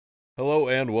Hello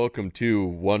and welcome to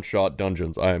One Shot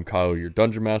Dungeons. I am Kyle, your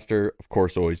Dungeon Master, of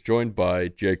course always joined by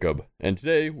Jacob. And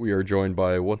today we are joined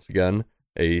by, once again,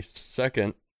 a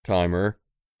second timer,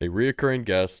 a reoccurring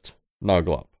guest,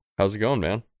 Knoglop. How's it going,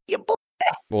 man? Yeah, boy.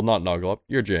 Well, not Knoglop,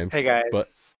 you're James. Hey, guys. But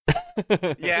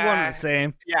Yeah, one and the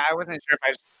same. Yeah, I wasn't sure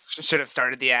if I should have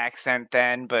started the accent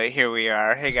then, but here we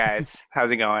are. Hey, guys. How's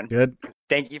it going? Good.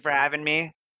 Thank you for having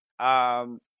me.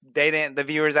 The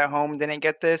viewers at home didn't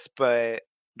get this, but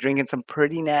drinking some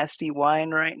pretty nasty wine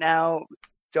right now.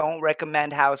 Don't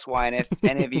recommend house wine. If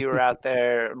any of you are out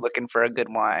there looking for a good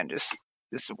wine, just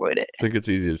avoid it. I think it's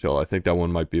easy to tell. I think that one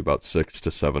might be about $6 to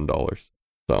 $7.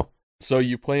 So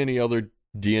you play any other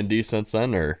D&D since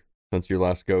then, or since your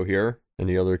last go here?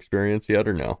 Any other experience yet,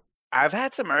 or no? I've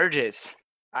had some urges.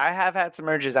 I have had some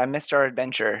urges. I missed our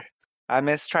adventure. I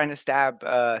missed trying to stab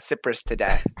Cypress to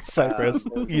death. Cypress,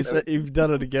 you've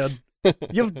done it again.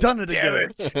 You've done it Damn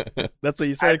again. That's what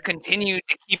you I said. continue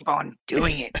to keep on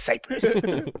doing it, Cypress.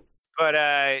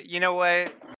 But you know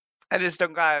what? I just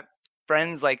don't got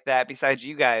friends like that besides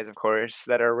you guys, of course,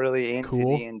 that are really into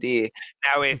Cool. D&D.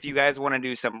 Now, if you guys want to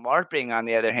do some LARPing, on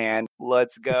the other hand,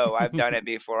 let's go. I've done it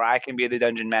before. I can be the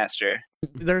dungeon master.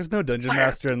 There's no dungeon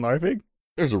master in LARPing.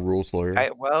 There's a rules lawyer.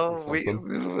 We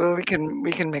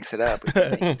can mix it up. We can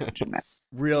make a dungeon master.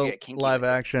 Real Yeah, kinky live if you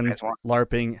action guys want.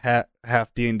 LARPing,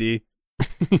 half D&D.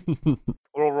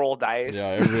 We'll roll dice. Yeah,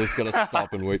 everybody's got to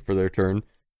stop and wait for their turn.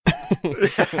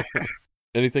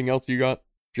 Anything else you got,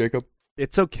 Jacob?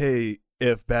 It's okay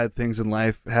if bad things in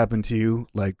life happen to you,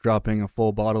 like dropping a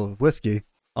full bottle of whiskey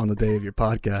on the day of your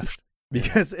podcast,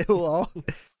 because it'll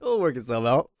work itself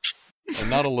out. And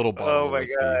not a little bottle Oh of my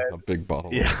whiskey, God. a big bottle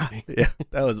of Yeah, whiskey. yeah,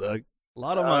 that was a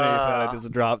lot of money that I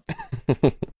just dropped.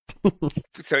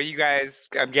 So you guys,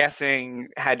 I'm guessing,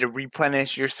 had to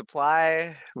replenish your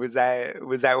supply. Was that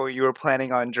what you were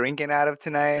planning on drinking out of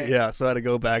tonight? Yeah, so I had to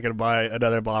go back and buy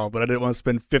another bottle, but I didn't want to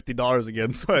spend $50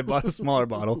 again, so I bought a smaller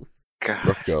bottle. God,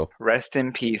 Rough go. rest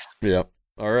in peace. Yeah.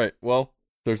 All right. Well,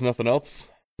 if there's nothing else,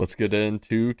 let's get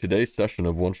into today's session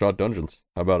of One Shot Dungeons.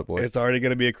 How about it, boys? It's already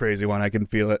going to be a crazy one. I can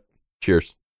feel it.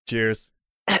 Cheers. Cheers.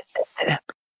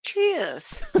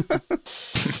 Cheers.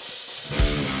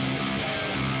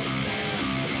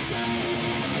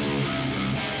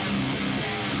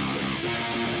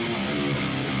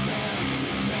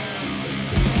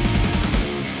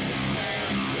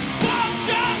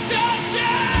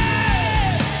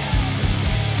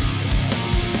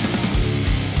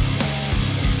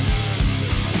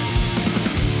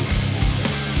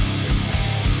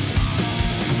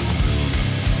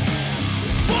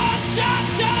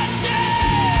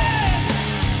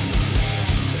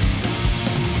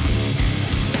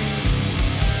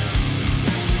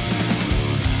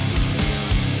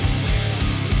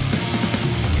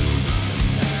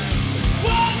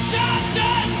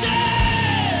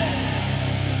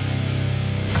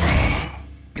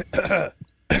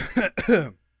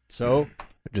 So,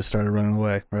 I just started running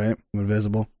away, right? I'm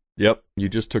invisible. Yep. You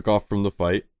just took off from the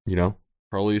fight.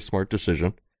 Probably a smart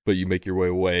decision. But you make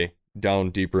your way down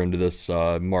deeper into this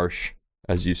marsh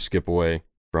as you skip away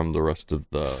from the rest of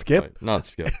the Skip? fight. Not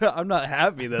skip. I'm not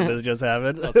happy that this just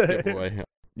happened. Not skip away.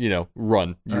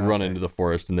 Run. You run Okay. into the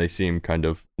forest and they seem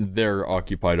they're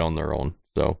occupied on their own.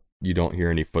 So you don't hear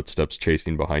any footsteps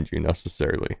chasing behind you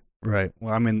necessarily. Right.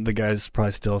 Well, I mean, the guy's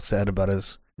probably still sad about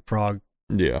his frog.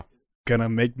 Yeah. Gonna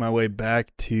make my way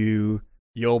back to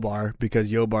Yobar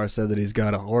because Yobar said that he's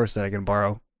got a horse that I can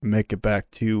borrow. Make it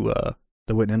back to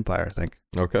the Witten Empire, I think.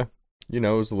 Okay. It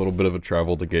was a little bit of a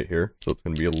travel to get here, so it's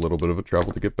going to be a little bit of a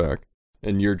travel to get back.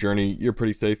 And your journey, you're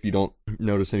pretty safe. You don't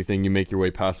notice anything. You make your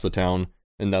way past the town,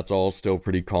 and that's all still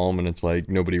pretty calm, and it's like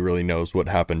nobody really knows what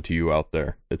happened to you out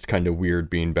there. It's kind of weird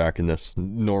being back in this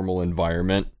normal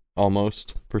environment,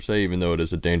 almost, per se, even though it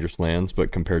is a dangerous lands,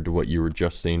 but compared to what you were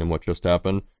just seeing and what just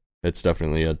happened, it's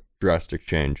definitely a drastic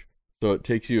change. So it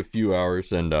takes you a few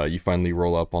hours, and you finally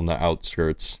roll up on the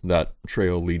outskirts, that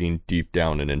trail leading deep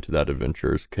down and into that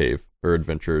adventurer's cave, or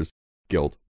adventurer's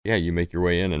guild. Yeah, you make your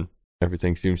way in, and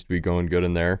everything seems to be going good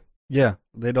in there. Yeah,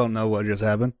 they don't know what just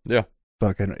happened. Yeah.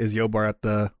 Fucking, is Yobar at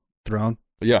the throne?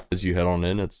 But yeah, as you head on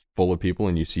in, it's full of people,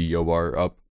 and you see Yobar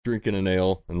up, drinking an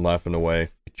ale and laughing away.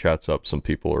 He chats up some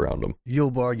people around him.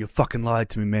 Yobar, you fucking lied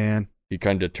to me, man. He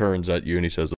kind of turns at you, and he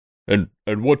says, And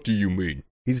what do you mean?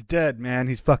 He's dead, man.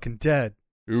 He's fucking dead.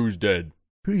 Who's dead?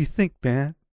 Who do you think,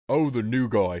 man? Oh, the new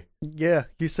guy. Yeah,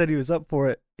 you said he was up for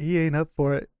it. He ain't up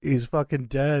for it. He's fucking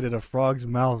dead in a frog's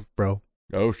mouth, bro.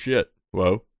 Oh, shit.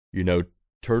 Well,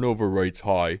 turnover rate's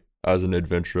high. as an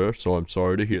adventurer, so I'm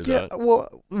sorry to hear Yeah, that.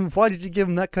 well, why did you give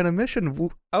him that kind of mission?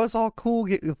 I was all cool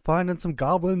finding some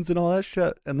goblins and all that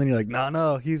shit, and then you're like,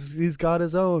 no, he's got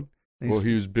his own. Well,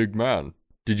 he was big man.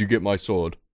 Did you get my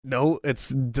sword? No, it's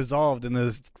dissolved in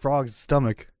the frog's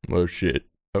stomach. Oh, shit.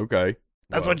 Okay.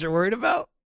 That's Well, what you're worried about?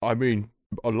 I mean,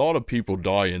 a lot of people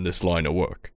die in this line of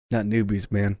work. Not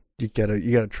newbies, man. You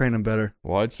gotta train them better.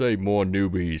 Well, I'd say more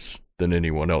newbies than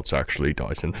anyone else actually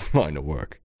dies in this line of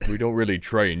work. We don't really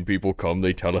train. People come,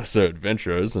 they tell us their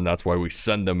adventures, and that's why we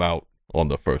send them out on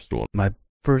the first one. My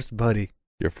first buddy.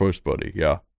 Your first buddy,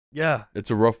 yeah. Yeah, It's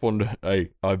a rough one to... Hey,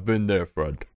 I've been there,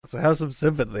 friend. so have some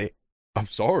sympathy. I'm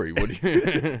sorry, what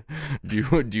do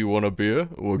you... do you want a beer?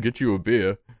 We'll get you a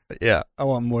beer. Yeah, I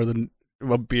want more than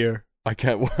a beer. I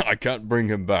can't bring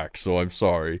him back, so I'm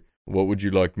sorry. What would you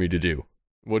like me to do?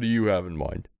 What do you have in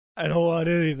mind? I don't want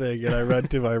anything, and I run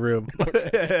to my room.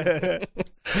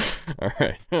 All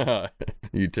right.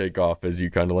 You take off as you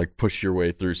kind of like push your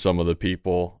way through some of the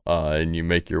people, and you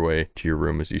make your way to your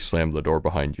room as you slam the door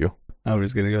behind you. I'm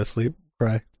just gonna go sleep,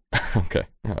 cry. Okay.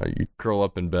 You curl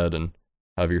up in bed and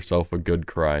have yourself a good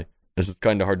cry. As it's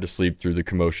kind of hard to sleep through the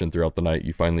commotion throughout the night,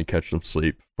 you finally catch some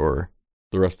sleep for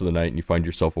the rest of the night, and you find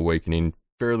yourself awakening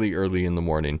fairly early in the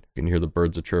morning. You can hear the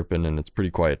birds a chirping, and it's pretty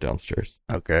quiet downstairs.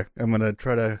 Okay, I'm gonna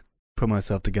try to put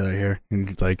myself together here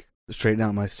and like straighten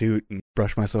out my suit and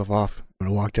brush myself off. I'm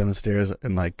gonna walk down the stairs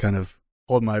and like kind of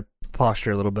hold my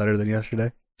posture a little better than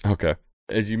yesterday. Okay.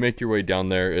 As you make your way down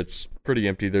there, it's pretty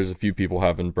empty. There's a few people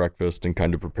having breakfast and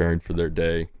kind of preparing for their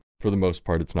day. For the most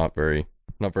part, it's not very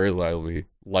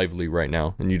lively right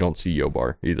now, and you don't see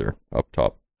Yobar either up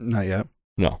top. Not yet.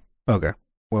 No. Okay.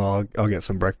 Well, I'll get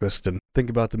some breakfast and think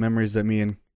about the memories that me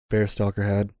and Bearstalker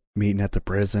had, meeting at the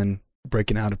prison,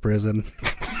 breaking out of prison.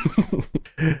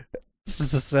 It's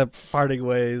just parting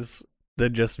ways,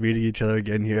 then just meeting each other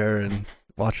again here and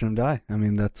watching them die. I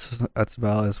mean, that's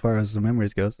about as far as the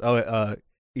memories goes. Oh,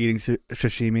 eating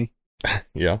sashimi.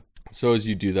 Yeah. So as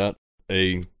you do that,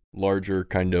 a larger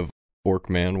kind of orc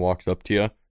man walks up to you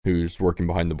who's working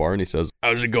behind the bar, and he says,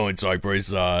 "How's it going,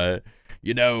 Cypress?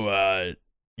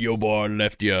 Yobar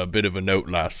left you a bit of a note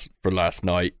for last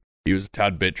night. He was a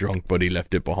tad bit drunk, but he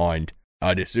left it behind.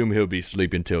 I'd assume he'll be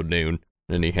sleeping till noon."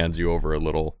 And he hands you over a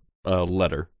little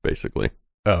letter, basically.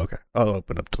 Oh, okay. I'll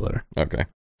open up the letter. Okay.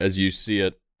 As you see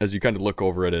it, as you kind of look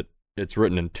over at it, it's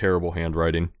written in terrible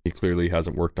handwriting. He clearly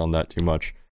hasn't worked on that too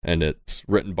much. And it's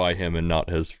written by him and not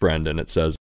his friend. And it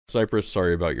says, "Cypress,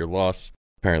 sorry about your loss.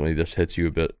 Apparently this hits you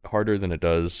a bit harder than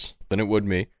it would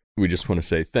me. We just want to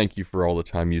say thank you for all the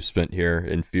time you spent here,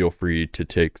 and feel free to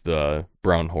take the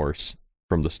brown horse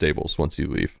from the stables once you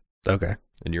leave. Okay.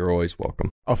 And you're always welcome."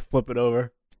 I'll flip it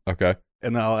over Okay.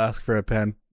 and I'll ask for a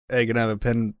pen. Hey, can I have a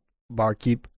pen,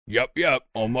 barkeep? Yep,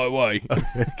 on my way.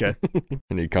 Okay.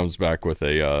 And he comes back with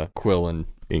a quill and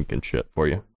ink and shit for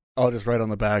you. I'll just write on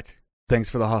the back, "Thanks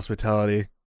for the hospitality.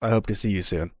 I hope to see you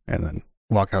soon." And then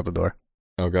walk out the door.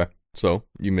 Okay. So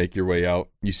you make your way out.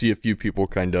 You see a few people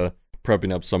kind of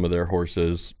prepping up some of their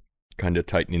horses, kind of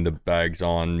tightening the bags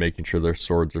on, making sure their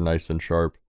swords are nice and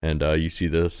sharp. And you see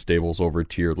the stables over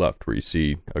to your left, where you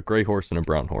see a gray horse and a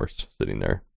brown horse sitting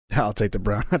there. I'll take the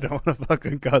brown. I don't want to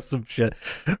fucking custom shit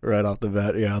right off the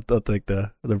bat. Yeah, I'll take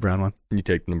the brown one. You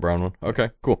take the brown one? Okay,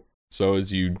 cool. So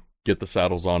as you get the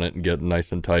saddles on it and get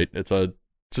nice and tight, it's a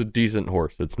decent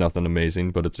horse. It's nothing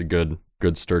amazing, but it's a good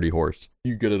sturdy horse.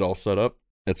 You get it all set up.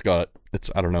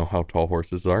 I don't know how tall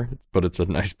horses are, but it's a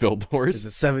nice build horse. Is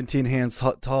it 17 hands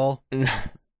tall? I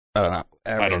don't know.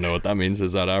 Average. I don't know what that means.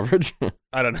 Is that average?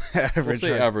 I don't know. Average. We'll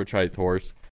say average height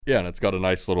horse. Yeah, and it's got a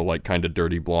nice little like kind of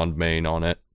dirty blonde mane on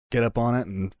it. Get up on it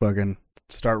and fucking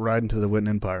start riding to the Witten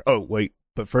Empire. Oh, wait.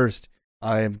 But first,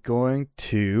 I am going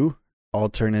to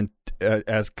alternate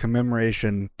as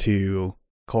commemoration to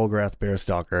Colgrath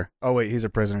Bearstalker. Oh, wait, he's a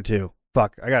prisoner too.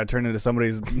 Fuck, I gotta turn into somebody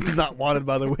who's not wanted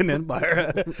by the Witten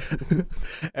Empire.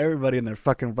 Everybody and their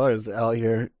fucking brothers out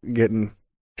here getting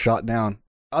shot down.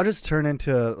 I'll just turn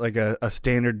into like a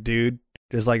standard dude,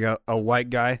 just like a white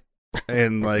guy,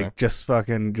 and like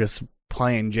Okay. just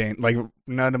plain Jane. Like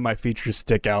none of my features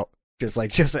stick out. Just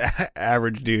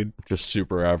average dude. Just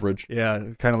super average. Yeah,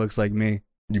 it kind of looks like me.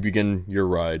 You begin your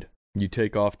ride. You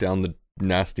take off down the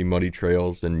nasty muddy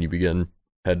trails and you begin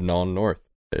heading on north.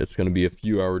 It's going to be a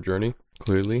few-hour journey,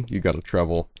 clearly. You got to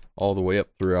travel all the way up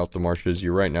throughout the marshes.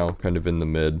 You're right now kind of in the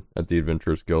mid at the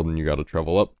Adventurers Guild, and you got to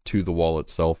travel up to the wall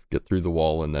itself, get through the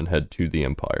wall, and then head to the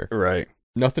Empire. Right.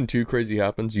 Nothing too crazy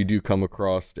happens. You do come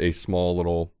across a small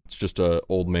little, it's just a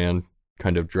old man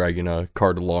kind of dragging a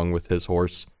cart along with his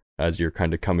horse as you're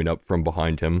kind of coming up from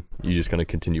behind him. You just going to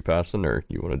continue passing, or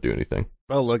you want to do anything?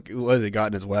 Oh, look, what has he got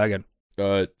in his wagon?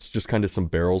 It's just kind of some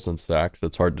barrels and sacks.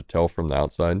 It's hard to tell from the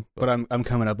outside. But I'm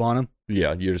coming up on him.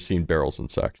 Yeah, you're just seeing barrels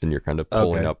and sacks, and you're kind of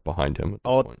pulling up behind him at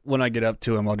this point. When I get up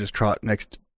to him, I'll just trot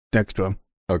next to him.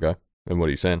 Okay. And what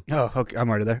are you saying? Oh, okay. I'm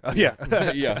already there. Oh, yeah.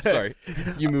 Yeah, sorry.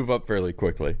 You move up fairly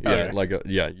quickly. Yeah,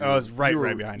 okay. I was right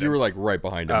behind him. You were like right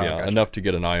behind him, Gotcha. Enough to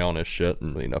get an eye on his shit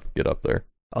and enough to get up there.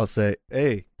 I'll say,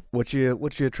 hey, what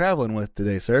you traveling with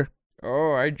today, sir?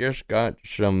 Oh, I just got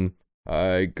some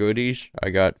goodies. I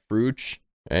got fruits,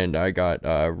 and I got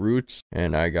roots,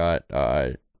 and I got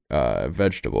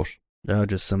vegetables. Oh,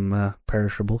 just some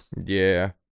perishables.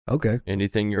 Yeah. Okay.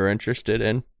 Anything you're interested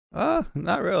in?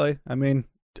 Not really. I mean,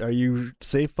 are you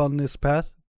safe on this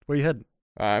path? Where you heading?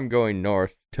 I'm going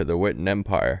north to the Witten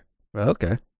Empire.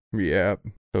 Okay. Yeah.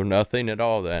 So nothing at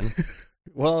all then.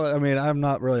 Well, I mean, I'm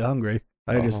not really hungry.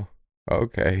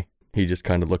 Okay. He just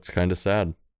kind of looks kind of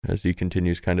sad as he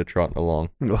continues kind of trotting along.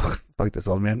 Oh, fuck this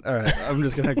old man. All right, I'm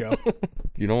just gonna go.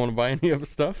 You don't want to buy any of his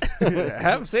stuff?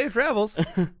 Have safe travels.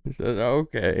 He says,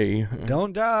 okay.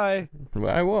 Don't die.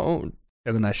 I won't.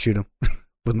 And then I shoot him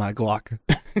with my Glock.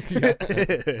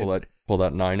 Pull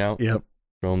that 9 out. Yep.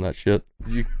 Show him that shit.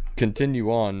 You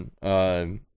continue on.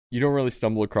 You don't really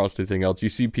stumble across anything else. You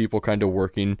see people kind of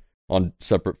working on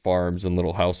separate farms and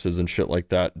little houses and shit like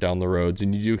that down the roads,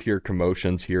 and you do hear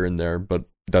commotions here and there, but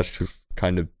that's just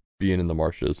kind of being in the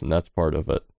marshes, and that's part of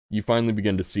it. You finally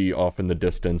begin to see off in the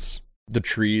distance, the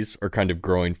trees are kind of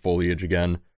growing foliage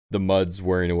again. The mud's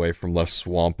wearing away from less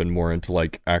swamp and more into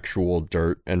like actual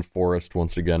dirt and forest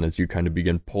once again. As you kind of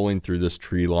begin pulling through this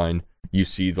tree line, you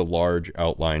see the large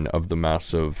outline of the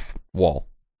massive wall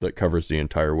that covers the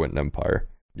entire Witten Empire.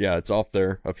 Yeah, it's off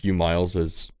there a few miles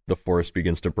as the forest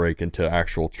begins to break into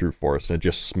actual true forest, and it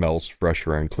just smells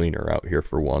fresher and cleaner out here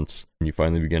for once. And you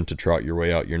finally begin to trot your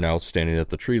way out. You're now standing at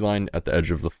the tree line at the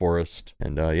edge of the forest,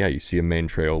 and you see a main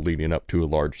trail leading up to a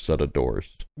large set of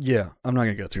doors. Yeah, I'm not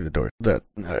gonna go through the door.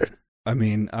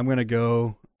 I'm gonna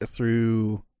go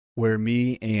through where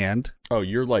me and... Oh,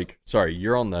 you're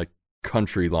on the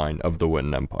country line of the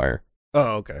Witten Empire.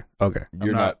 Oh, okay.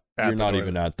 You're not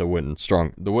even at the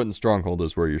Witten Stronghold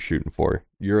is where you're shooting for.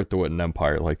 You're at the Witten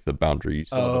Empire, like the boundary. You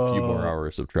still have a few more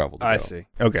hours of travel to go. I see.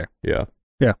 Okay. Yeah.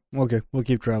 Yeah, okay. We'll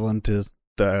keep traveling to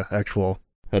the actual...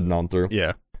 Heading on through?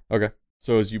 Yeah. Okay.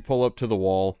 So as you pull up to the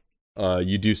wall,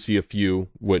 you do see a few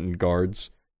Witten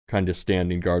guards kind of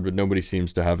standing guard, but nobody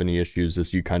seems to have any issues.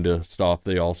 As you kind of stop,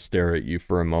 they all stare at you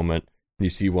for a moment. You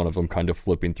see one of them kind of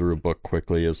flipping through a book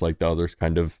quickly as like the others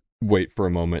kind of wait for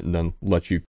a moment and then let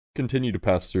you continue to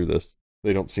pass through this.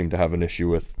 They don't seem to have an issue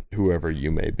with whoever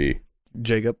you may be.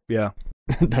 Jacob, yeah.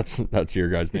 That's your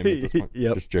guy's name at this point?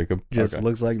 Yep. Just Jacob? Just okay.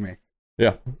 looks like me.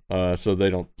 Yeah, so they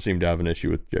don't seem to have an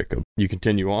issue with Jacob. You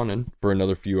continue on, and for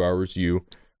another few hours you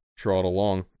trot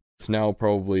along. It's now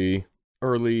probably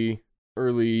early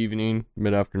evening,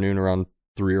 mid-afternoon, around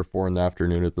 3 or 4 in the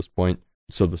afternoon at this point.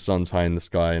 So the sun's high in the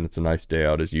sky, and it's a nice day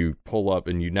out as you pull up,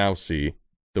 and you now see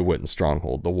the Witten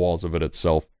Stronghold, the walls of it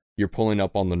itself. You're pulling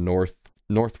up on the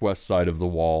northwest side of the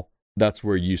wall. That's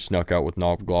where you snuck out with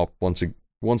Knoglop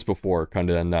once before, kind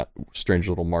of in that strange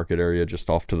little market area just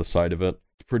off to the side of it.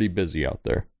 It's pretty busy out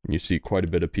there. You see quite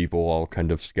a bit of people all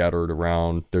kind of scattered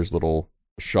around. There's little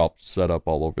shops set up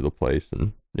all over the place,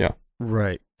 and yeah.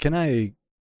 Right. Can I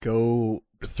go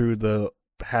through the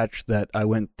hatch that I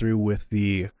went through with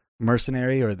the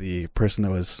mercenary or the person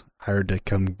that was hired to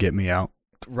come get me out?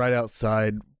 Right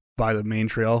outside by the main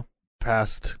trail,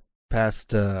 past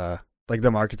like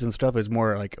the markets and stuff, is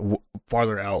more like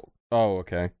farther out. Oh,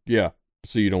 okay. Yeah.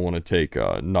 So you don't want to take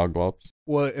Noglops?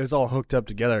 Well, it was all hooked up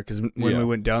together because when we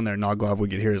went down there, Knoglop would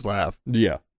get hear his laugh.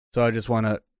 Yeah. So I just want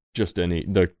to... Just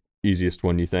the easiest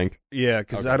one, you think? Yeah,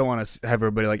 because I don't want to have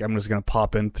everybody like, I'm just going to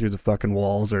pop in through the fucking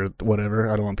walls or whatever.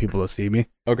 I don't want people to see me.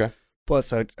 Okay.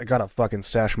 Plus, I got to fucking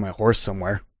stash my horse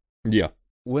somewhere. Yeah.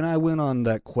 When I went on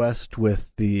that quest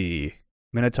with the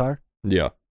Minotaur... Yeah.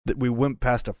 We went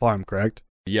past a farm, correct?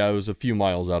 Yeah, it was a few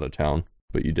miles out of town,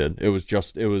 but you did. It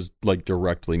was like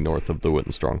directly north of the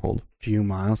Witten Stronghold. Few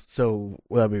miles? So,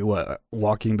 will that be what,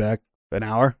 walking back an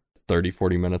hour? 30,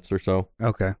 40 minutes or so.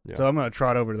 Okay. Yeah. So I'm going to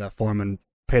trot over to that farm and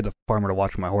pay the farmer to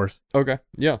watch my horse. Okay.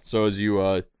 Yeah. So as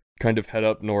you kind of head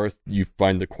up north, you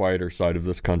find the quieter side of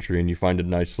this country, and you find a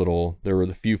nice little... There were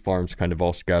the few farms kind of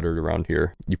all scattered around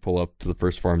here. You pull up to the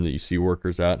first farm that you see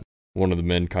workers at. One of the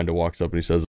men kind of walks up and he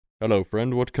says, "Hello,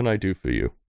 friend. What can I do for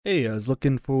you?" "Hey, I was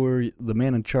looking for the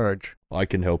man in charge." "I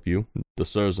can help you. The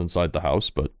sir's inside the house,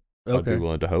 but I'd be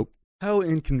willing to help." "How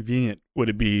inconvenient would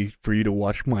it be for you to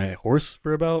watch my horse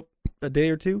for about a day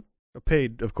or two?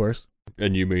 Paid, of course."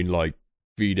 "And you mean like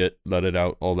feed it, let it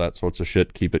out, all that sorts of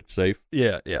shit, keep it safe?"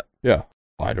 Yeah. "Yeah.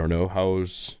 I don't know.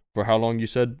 How's For how long you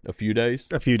said? A few days?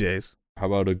 A few days. How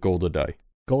about a gold a day?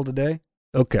 Gold a day?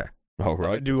 Okay. All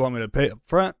right. Do you want me to pay up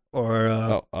front or?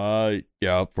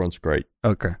 Yeah, up front's great.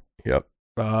 Okay. Yep.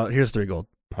 Here's 3 gold.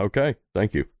 Okay,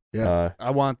 thank you. Yeah.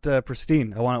 I want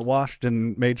pristine. I want it washed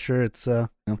and made sure it's.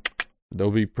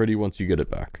 They'll be pretty once you get it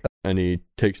back. And he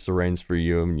takes the reins for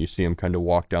you, and you see him kind of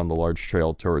walk down the large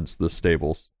trail towards the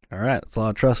stables. All right. It's a lot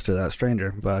of trust to that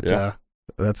stranger, but Yeah.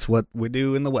 that's what we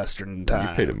do in the Western time.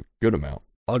 You paid him a good amount.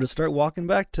 I'll just start walking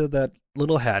back to that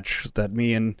little hatch that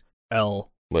me and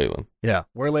L. Leyland. Yeah,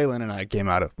 where Leyland and I came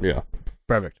out of. Yeah.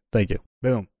 Perfect. Thank you.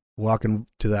 Boom. Walking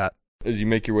to that. As you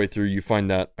make your way through, you find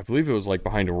that, I believe it was like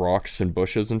behind rocks and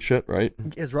bushes and shit, right?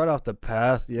 It's right off the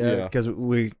path, Yeah. because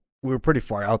we were pretty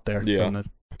far out there. Yeah. from the-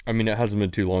 I mean, it hasn't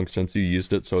been too long since you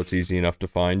used it, so it's easy enough to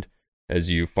find as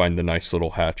you find the nice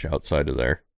little hatch outside of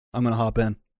there. I'm going to hop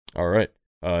in. All right.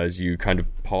 As you kind of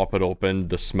pop it open,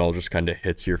 the smell just kind of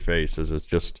hits your face as it's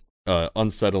just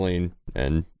unsettling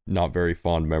and not very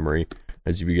fond memory.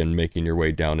 As you begin making your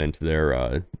way down into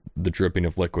there, the dripping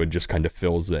of liquid just kind of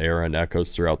fills the air and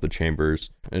echoes throughout the chambers.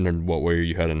 And in what way are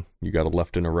you heading? You got a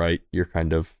left and a right. You're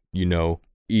kind of,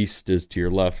 east is to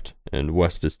your left and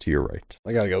west is to your right.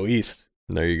 I got to go east.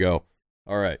 There you go.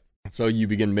 All right. So you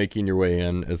begin making your way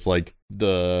in as like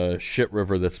the shit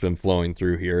river that's been flowing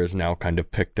through here is now kind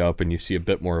of picked up, and you see a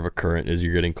bit more of a current as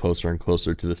you're getting closer and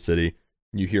closer to the city.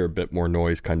 You hear a bit more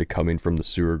noise kind of coming from the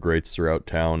sewer grates throughout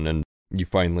town, and you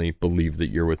finally believe that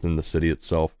you're within the city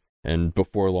itself. And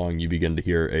before long, you begin to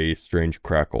hear a strange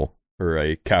crackle or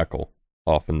a cackle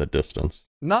off in the distance.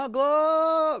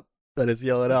 Knoglop! That is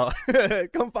yelling out.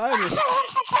 Come find me.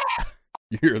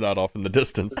 You hear that off in the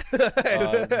distance.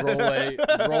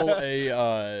 Roll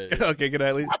a. Okay, can I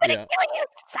at least? I'm gonna Yeah. kill you,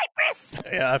 Cypress.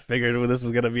 Yeah, I figured this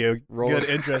was going to be a Roll good, it.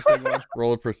 interesting one.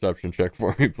 Roll a perception check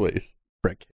for me, please.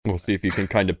 Frick. We'll see if you can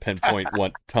kind of pinpoint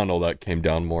what tunnel that came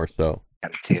down more so.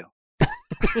 Got a 2.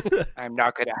 I'm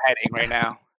not good at hiding right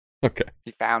now. Okay.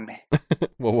 You found me.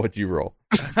 Well, what'd you roll?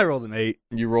 I rolled an 8.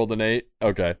 You rolled an 8?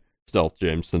 Okay. Stealth,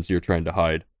 James, since you're trying to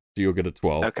hide. So you'll get a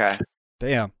 12. Okay.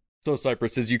 Damn. So,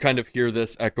 Cypress, as you kind of hear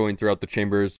this echoing throughout the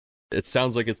chambers, it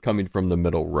sounds like it's coming from the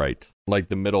middle right. Like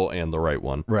the middle and the right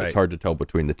one. Right. It's hard to tell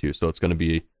between the two, so it's going to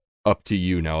be up to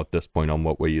you now at this point on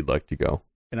what way you'd like to go.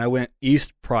 And I went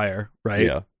east prior, right?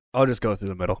 Yeah. I'll just go through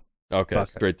the middle. Okay, Fuck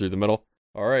it. straight through the middle.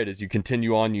 All right, as you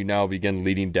continue on, you now begin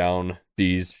leading down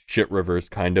these shit rivers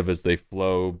kind of as they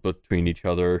flow between each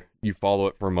other. You follow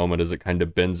it for a moment as it kind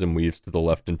of bends and weaves to the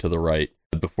left and to the right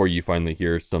before you finally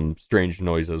hear some strange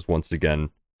noises once again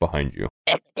behind you.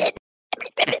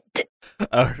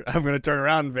 I'm going to turn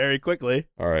around very quickly.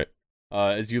 All right.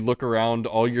 As you look around,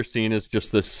 all you're seeing is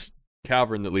just this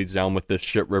cavern that leads down with this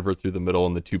shit river through the middle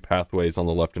and the 2 pathways on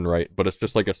the left and right, but it's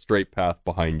just like a straight path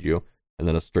behind you and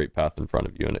then a straight path in front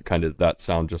of you, and it kind of, that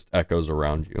sound just echoes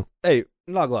around you. Hey,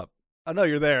 Knoglop, I know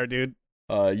you're there, dude.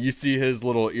 You see his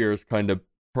little ears kind of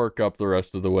perk up the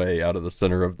rest of the way out of the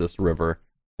center of this river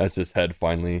as his head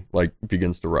finally,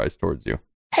 begins to rise towards you.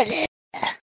 Hello.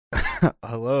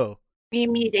 Hello. We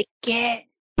meet again.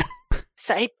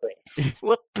 Cypress,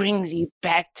 what brings you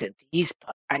back to these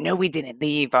parts? I know we didn't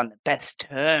leave on the best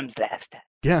terms last time.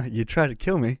 Yeah, you tried to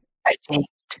kill me. I changed.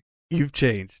 You've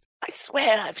changed. I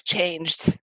swear I've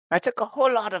changed. I took a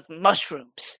whole lot of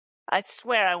mushrooms. I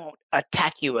swear I won't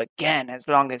attack you again as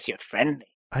long as you're friendly.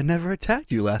 I never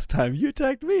attacked you last time. You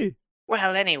attacked me.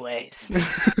 Well, anyways,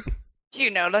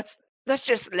 let's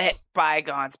just let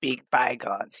bygones be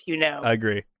bygones, I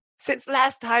agree. Since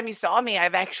last time you saw me,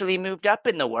 I've actually moved up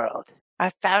in the world. I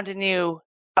found a new,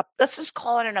 let's just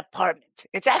call it an apartment.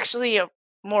 It's actually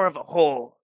more of a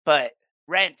hole, but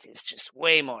rent is just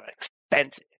way more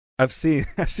expensive. I've seen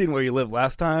where you lived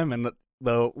last time, and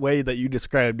the way that you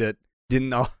described it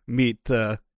didn't all meet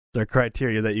the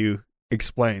criteria that you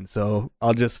explained. So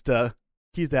I'll just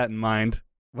keep that in mind.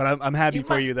 But I'm happy You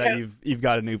for you must that have- you've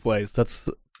got a new place. That's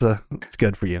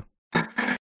good for you.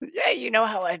 Yeah, you know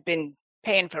how I've been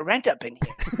paying for rent up in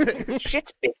here.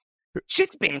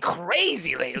 Shit's been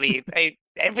crazy lately.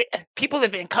 People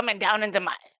have been coming down into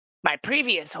my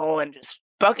previous hole and just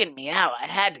bugging me out. I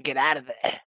had to get out of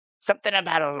there. Something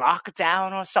about a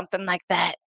lockdown or something like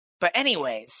that. But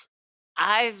anyways,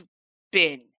 I've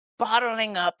been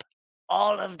bottling up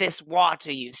all of this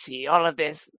water you see, all of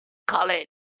this, call it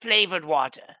flavored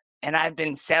water. And I've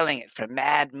been selling it for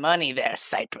mad money there,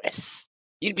 Cypress.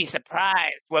 You'd be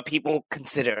surprised what people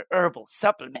consider herbal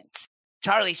supplements.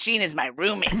 Charlie Sheen is my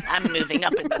roommate. I'm moving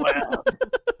up in the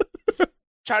world.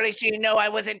 Charlie Sheen, no, I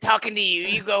wasn't talking to you.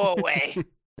 You go away.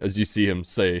 As you see him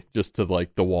say, just to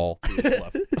the wall to his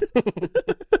left.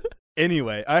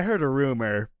 Anyway, I heard a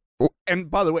rumor And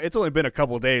by the way, it's only been a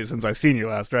couple days since I seen you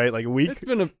last, right? Like a week.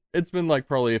 It's been like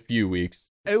probably a few weeks.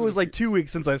 It was like 2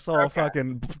 weeks since I saw a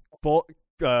fucking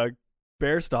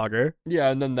bear stalker. Yeah,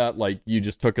 and then that like you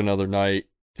just took another night,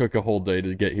 took a whole day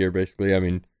to get here. Basically, I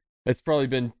mean, it's probably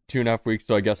been 2.5 weeks.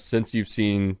 So I guess since you've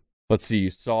seen, let's see, you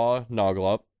saw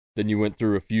Knoglop, then you went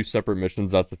through a few separate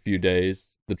missions. That's a few days.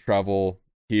 The travel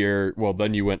here. Well,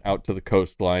 then you went out to the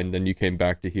coastline. Then you came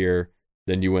back to here.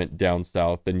 Then you went down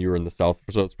south. Then you were in the south.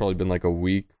 So it's probably been like a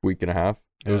week and a half.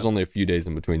 There was only a few days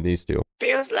in between these two.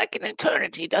 Feels like an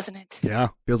eternity, doesn't it? Yeah,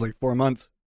 feels like 4 months.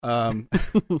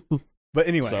 But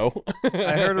anyway, So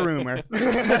I heard a rumor.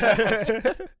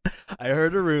 I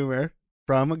heard a rumor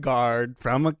from a guard,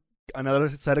 from another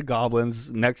set of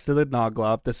goblins next to the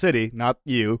Knoglop, the city, not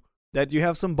you, that you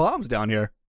have some bombs down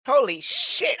here. Holy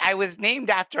shit, I was named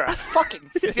after a fucking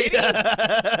city?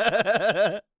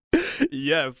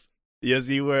 Yes,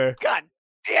 you were. God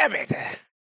damn it.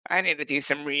 I need to do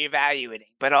some reevaluating,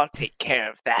 but I'll take care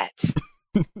of that.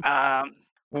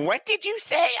 What did you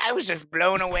say? I was just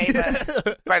blown away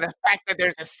by the fact that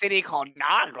there's a city called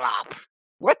Knoglop.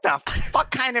 What the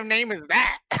fuck kind of name is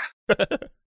that?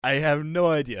 I have no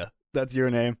idea. That's your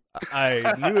name.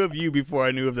 I knew of you before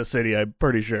I knew of the city, I'm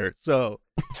pretty sure. So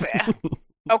That's fair.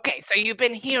 Okay, so you've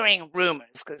been hearing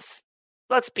rumors, because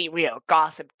let's be real,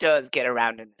 gossip does get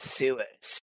around in the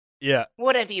sewers. yeah,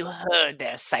 What have you heard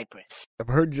there, Cypress? I've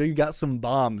heard you got some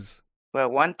bombs. Well,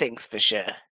 one thing's for sure.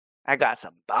 I got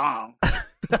some bombs.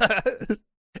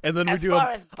 And then we As do far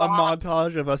a as bombs-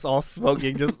 montage of us all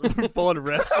smoking, just pulling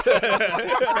rips. pulls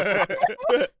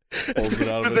it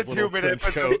out of his little trench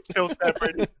coat. still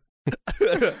separate.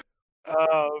 And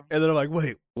then I'm like,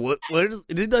 wait, what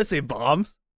didn't I say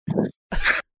bombs?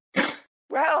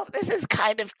 Well, this is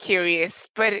kind of curious,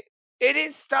 but it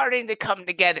is starting to come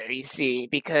together, you see,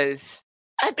 because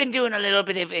I've been doing a little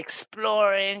bit of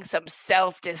exploring, some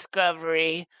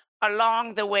self-discovery.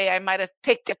 Along the way, I might have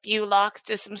picked a few locks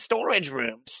to some storage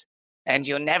rooms. And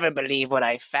you'll never believe what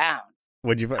I found.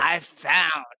 What'd you find? I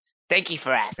found, thank you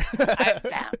for asking, I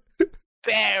found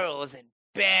barrels and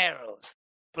barrels,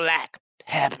 black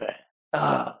pepper.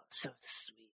 Oh, so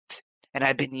sweet. And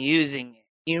I've been using it.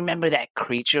 You remember that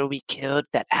creature we killed,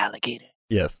 that alligator?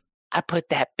 Yes. I put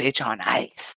that bitch on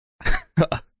ice.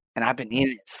 And I've been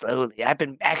eating it slowly. I've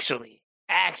been actually,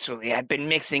 I've been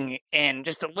mixing in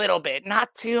just a little bit, not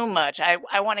too much. I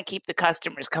want to keep the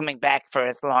customers coming back for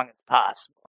as long as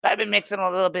possible. I've been mixing a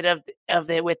little bit of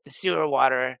it with the sewer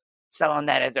water, selling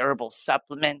that as herbal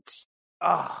supplements.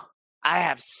 Oh, I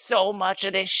have so much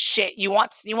of this shit. You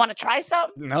want to try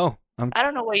something? No. I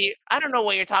don't know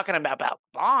what you're talking about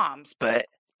bombs, but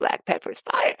black pepper's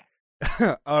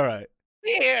fire. All right.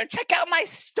 Here, check out my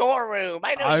storeroom.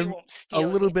 I know I'm you won't steal a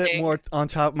little bit anything. more on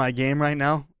top of my game right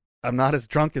now. I'm not as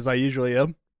drunk as I usually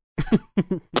am.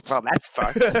 Well, that's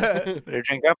fun. You better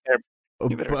drink up there.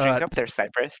 You better drink But up there,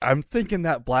 Cypress. I'm thinking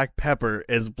that black pepper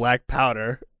is black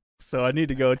powder, so I need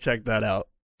to go check that out.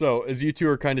 So as you two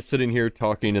are kind of sitting here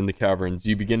talking in the caverns,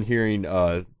 you begin hearing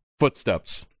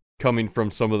footsteps coming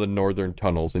from some of the northern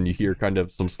tunnels, and you hear kind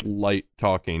of some slight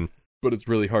talking, but it's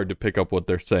really hard to pick up what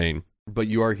they're saying. But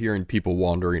you are hearing people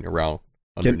wandering around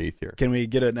underneath here. Can we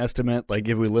get an estimate, like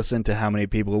if we listen to how many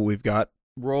people we've got?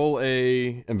 Roll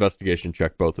a investigation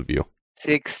check, both of you,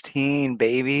 16,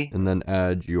 baby. and then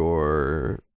add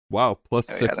your plus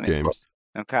Oh, yeah, 6, let me roll. James.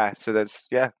 Okay, so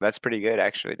that's pretty good,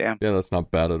 actually. Damn. Yeah, that's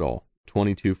not bad at all.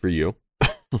 22 for you.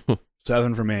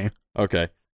 7 for me. Okay.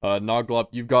 Knoglop,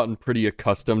 you've gotten pretty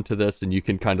accustomed to this, and you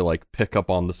can kind of like pick up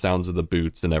on the sounds of the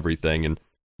boots and everything, and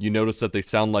you notice that they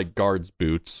sound like guards'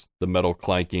 boots, the metal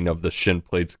clanking of the shin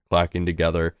plates clacking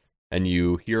together, and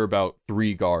you hear about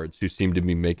 3 guards who seem to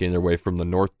be making their way from the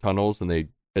north tunnels, and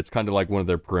it's kind of like one of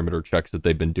their perimeter checks that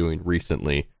they've been doing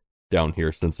recently down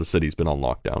here since the city's been on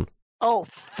lockdown. Oh,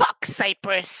 fuck,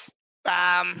 Cypress.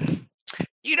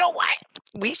 You know what?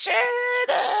 We should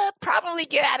probably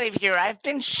get out of here. I've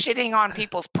been shitting on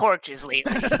people's porches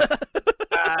lately.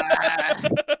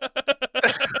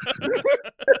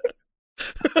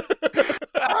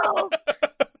 Oh,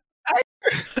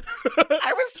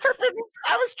 I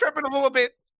was tripping a little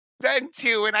bit then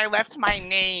too, and I left my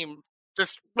name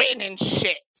just written in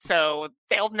shit, so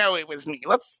they'll know it was me.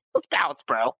 Let's bounce,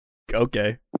 bro.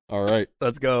 Okay, All right,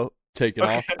 let's go. taking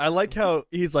off. I like how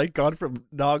he's like gone from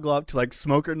Knoglop to like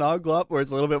Smoker Knoglop, where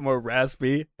it's a little bit more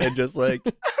raspy and just like,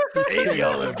 hey,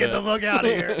 yo, let's get the fuck out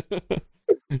of here.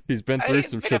 He's been through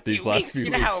It's some been a shit these few last weeks. few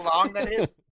You weeks. know how long that is?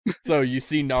 So you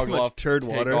see much Knoglop turd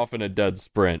take water. off in a dead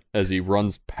sprint as he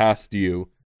runs past you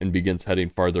and begins heading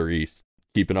farther east.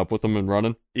 Keeping up with him and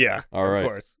running? Yeah, All right. of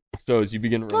course. So as you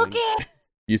begin running, Boogie!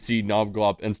 you see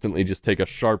Knoglop instantly just take a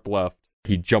sharp left.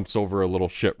 He jumps over a little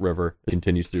shit river. It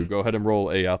continues through. Go ahead and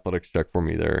roll a athletics check for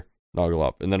me there,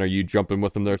 Knoglop. And then are you jumping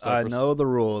with him there, I Cypress? know the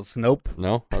rules. Nope.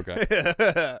 No?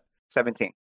 Okay.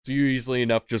 17. So you easily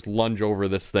enough just lunge over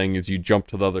this thing as you jump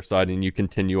to the other side and you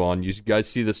continue on. You guys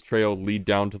see this trail lead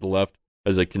down to the left.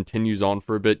 As it continues on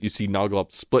for a bit, you see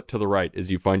Knoglop split to the right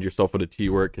as you find yourself at a T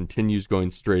where it continues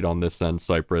going straight on this end,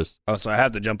 Cypress. Oh, so I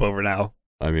have to jump over now.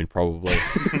 I mean, probably.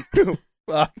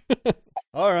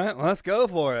 All right, let's go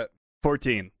for it.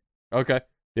 14. Okay.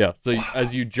 Yeah, so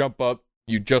as you jump up,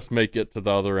 you just make it to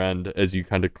the other end as you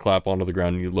kind of clap onto the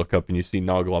ground and you look up and you see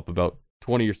Knoglop about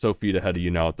 20 or so feet ahead of you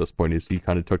now at this point as he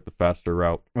kind of took the faster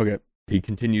route. Okay. He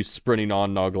continues sprinting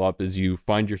on, Knoglop, as you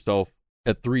find yourself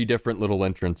at 3 different little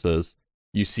entrances.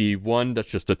 You see one that's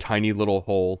just a tiny little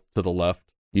hole to the left.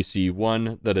 You see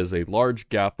one that is a large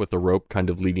gap with a rope kind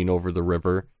of leading over the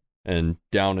river and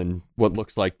down in what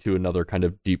looks like to another kind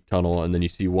of deep tunnel. And then you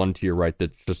see one to your right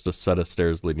that's just a set of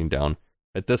stairs leading down.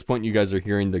 At this point, you guys are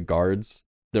hearing the guards.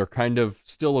 They're kind of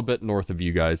still a bit north of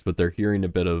you guys, but they're hearing a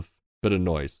bit of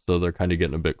noise. So they're kind of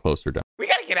getting a bit closer down. We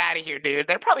gotta get out of here, dude.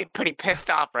 They're probably pretty pissed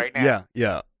off right now.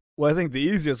 Yeah. Well, I think the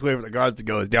easiest way for the guards to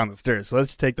go is down the stairs. So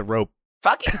let's take the rope.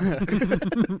 Fuck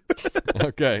it.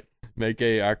 Okay. Make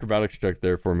a acrobatics check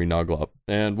there for me, Knoglop.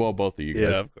 And, well, both of you guys.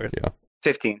 Yeah, of course. Yeah.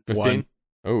 15. 15? One.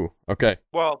 Oh, okay.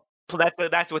 Well,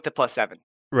 that's with the +7.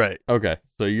 Right. Okay.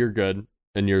 So you're good.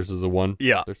 And yours is a 1?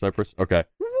 Yeah. There, Cypress? Okay.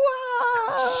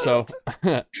 What? So,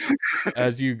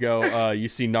 as you go, you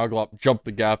see Knoglop jump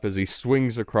the gap as he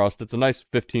swings across. It's a nice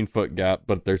 15-foot gap,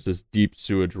 but there's this deep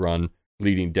sewage run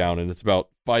leading down, and it's about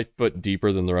 5 foot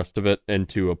deeper than the rest of it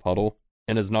into a puddle.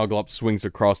 And as Knoglop swings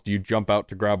across, you jump out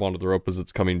to grab onto the rope as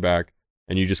it's coming back,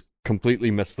 and you just completely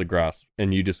miss the grasp,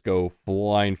 and you just go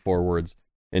flying forwards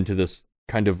into this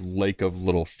kind of lake of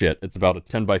little shit. It's about a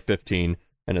 10 by 15,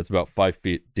 and it's about 5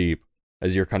 feet deep,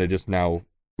 as you're kind of just now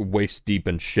waist deep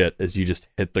in shit as you just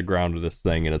hit the ground with this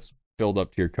thing, and it's filled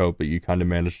up to your coat, but you kind of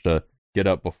manage to get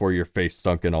up before your face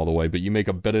sunk in all the way. But you make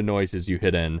a bit of noise as you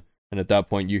hit in, and at that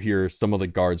point you hear some of the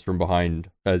guards from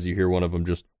behind as you hear one of them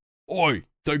just, "Oi,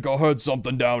 think I heard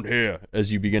something down here,"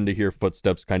 as you begin to hear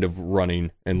footsteps kind of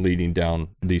running and leading down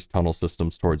these tunnel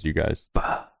systems towards you guys.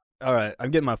 All right,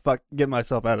 I'm getting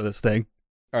myself out of this thing.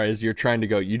 All right, as you're trying to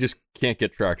go, you just can't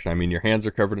get traction. I mean, your hands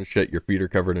are covered in shit, your feet are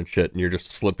covered in shit, and you're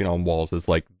just slipping on walls as,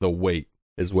 like, the weight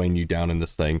is weighing you down in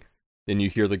this thing. Then you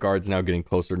hear the guards now getting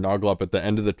closer. Knoglop, at the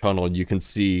end of the tunnel, you can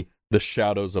see the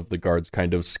shadows of the guards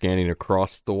kind of scanning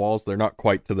across the walls. They're not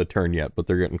quite to the turn yet, but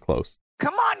they're getting close.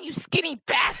 Come on, you skinny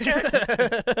bastard.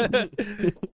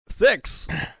 6.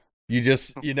 You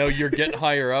just, you're getting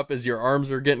higher up as your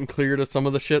arms are getting clear to some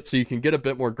of the shit, so you can get a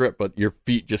bit more grip, but your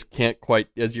feet just can't quite,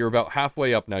 as you're about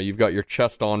halfway up now, you've got your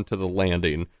chest onto the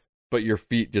landing, but your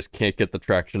feet just can't get the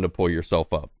traction to pull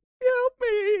yourself up. Help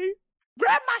me.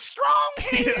 Grab my strong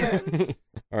hand.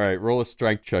 All right, roll a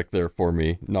strength check there for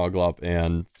me, Knoglop,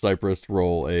 and Cypress,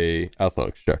 roll a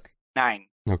athletics check. 9.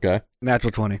 Okay. Natural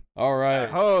 20. All right.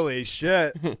 Holy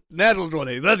shit. Natural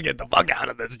 20. Let's get the fuck out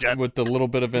of this, Jen. With the little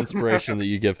bit of inspiration that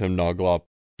you give him, Knoglop,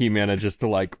 he manages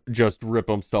to, just rip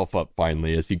himself up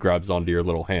finally as he grabs onto your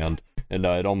little hand. And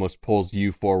it almost pulls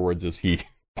you forwards as he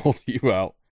pulls you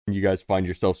out. And you guys find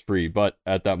yourselves free. But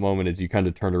at that moment, as you kind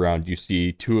of turn around, you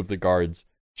see 2 of the guards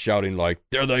shouting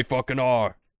 "There they fucking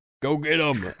are! Go get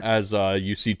them!" As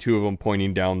you see 2 of them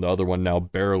pointing down, the other one now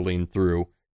barreling through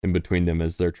in between them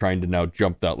as they're trying to now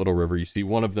jump that little river. You see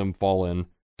one of them fall in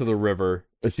to the river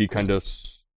as he kind of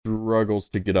struggles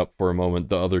to get up for a moment.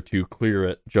 The other 2 clear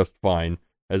it just fine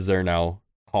as they're now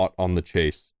hot on the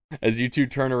chase. As you 2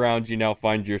 turn around, you now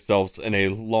find yourselves in a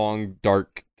long,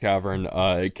 dark cavern.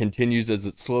 It continues as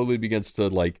it slowly begins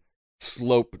to,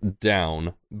 slope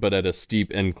down, but at a steep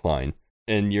incline.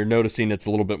 And you're noticing it's a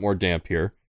little bit more damp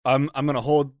here. I'm gonna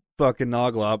hold fucking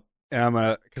Knoglop,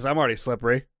 and because I'm already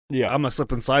slippery. Yeah. I'm gonna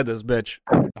slip inside this bitch.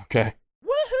 Okay.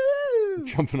 Woohoo!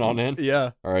 Jumping on in?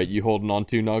 Yeah. All right, you holding on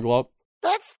to Knoglop?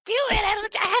 Let's do it.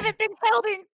 I haven't been held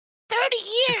in 30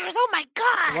 years. Oh my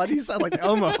god. Why do you sound like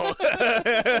Elmo?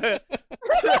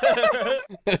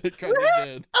 It kind of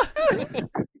did.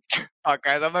 Oh,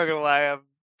 guys, I'm not gonna lie. I'm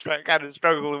kind of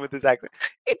struggling with this accent.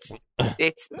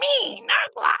 It's me,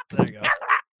 Knoglop. There you go.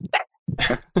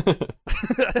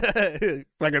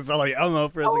 Fucking sound like Elmo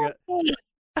for a second.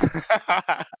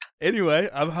 Anyway,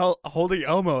 I'm holding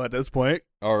Elmo at this point.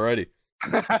 Alrighty.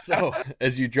 So,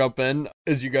 as you jump in,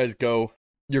 as you guys go,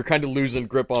 you're kind of losing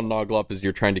grip on Knoglop as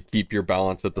you're trying to keep your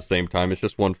balance at the same time. It's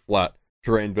just one flat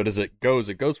terrain, but as it goes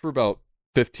for about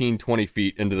 15, 20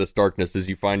 feet into this darkness as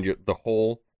you find the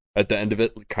hole at the end of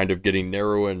it kind of getting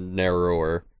narrower and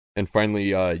narrower. And finally,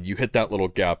 you hit that little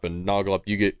gap, and Knoglop,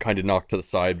 you get kind of knocked to the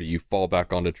side, but you fall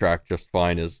back onto track just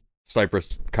fine as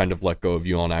Cypress kind of let go of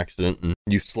you on accident, and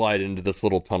you slide into this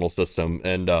little tunnel system.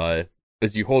 And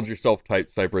as you hold yourself tight,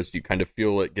 Cypress, you kind of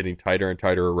feel it getting tighter and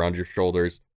tighter around your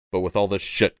shoulders, but with all this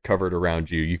shit covered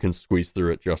around you, you can squeeze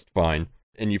through it just fine.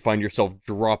 And you find yourself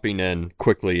dropping in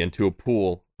quickly into a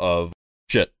pool of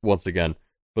shit once again.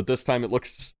 But this time it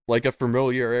looks like a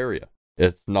familiar area.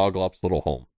 It's Knoglop's little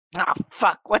home. Oh,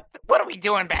 fuck. What are we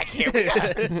doing back here?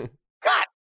 God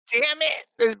damn it.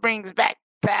 This brings back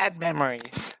bad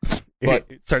memories. But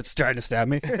it starts trying to stab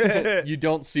me. You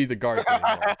don't see the guards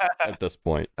anymore at this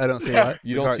point. I don't see what?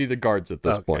 You don't see the guards at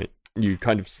this point. You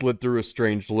kind of slid through a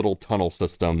strange little tunnel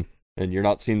system, and you're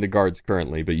not seeing the guards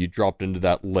currently, but you dropped into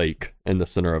that lake in the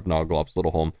center of Knoglop's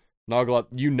little home. Knoglop,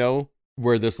 you know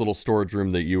where this little storage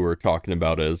room that you were talking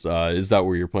about is. Is that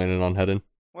where you're planning on heading?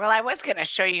 Well, I was going to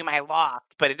show you my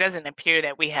loft, but it doesn't appear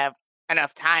that we have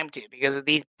enough time to because of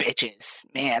these bitches.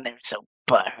 Man, they're so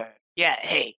butthurt. Yeah,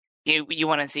 hey, you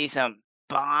want to see some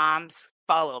bombs?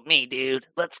 Follow me, dude.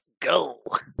 Let's go.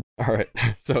 All right.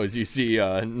 So as you see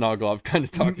Knoglop kind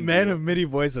of talking Man to you. of many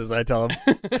voices, I tell him.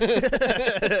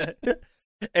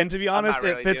 And to be honest,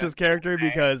 really it fits his character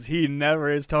because he never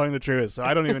is telling the truth. So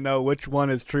I don't even know which one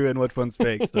is true and which one's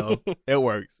fake. So it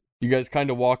works. You guys kind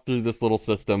of walk through this little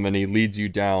system, and he leads you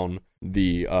down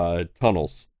the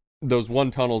tunnels. Those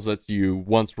one tunnels that you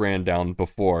once ran down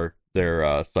before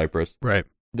there, Cypress. Right.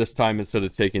 This time, instead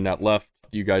of taking that left,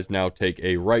 you guys now take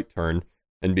a right turn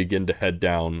and begin to head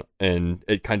down, and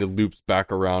it kind of loops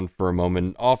back around for a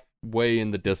moment. Off way in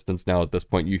the distance now at this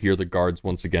point, you hear the guards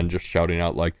once again just shouting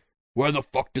out like, "Where the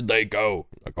fuck did they go?"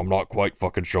 Like, I'm not quite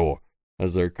fucking sure,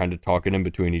 as they're kind of talking in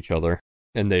between each other.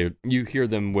 And you hear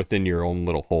them within your own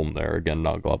little home there again,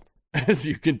 Knoglop. As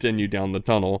you continue down the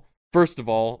tunnel, first of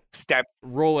all,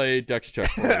 roll a dex check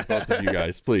for me, both of you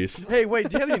guys, please. Hey, wait,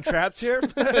 do you have any traps here?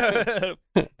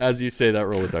 As you say that,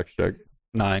 roll a dex check.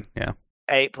 9, yeah.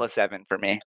 8 plus 7 for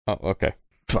me. Oh, okay.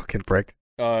 Fucking prick.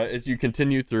 As you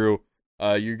continue through,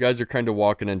 you guys are kind of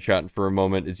walking and chatting for a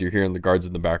moment as you're hearing the guards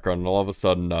in the background, and all of a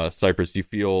sudden, Cypress, you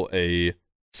feel a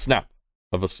snap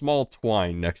of a small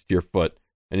twine next to your foot.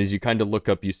 And as you kind of look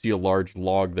up, you see a large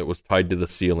log that was tied to the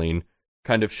ceiling,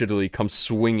 kind of shittily come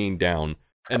swinging down.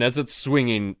 And as it's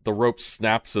swinging, the rope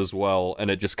snaps as well,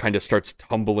 and it just kind of starts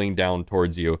tumbling down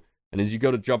towards you. And as you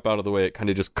go to jump out of the way, it kind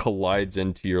of just collides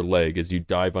into your leg as you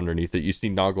dive underneath it. You see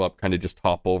Knoglop kind of just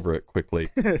hop over it quickly,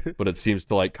 but it seems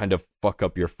to like kind of fuck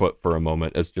up your foot for a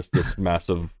moment as just this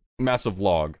massive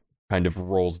log kind of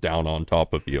rolls down on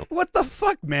top of you. What the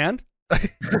fuck, man?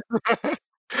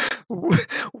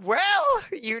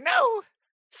 Well,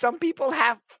 some people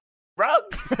have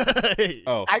rugs.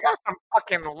 Oh, I got some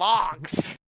fucking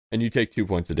logs. and you take 2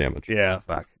 points of damage. Yeah,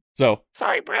 fuck. So,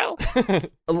 Sorry, bro.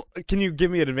 Can you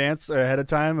give me an advance ahead of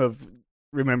time of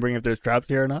remembering if there's traps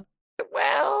here or not?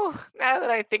 Well, now that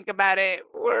I think about it,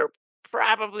 we're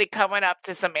probably coming up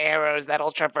to some arrows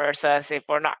that'll traverse us if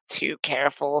we're not too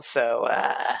careful. So,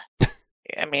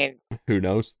 I mean, who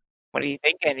knows? what are you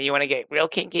thinking? You want to get real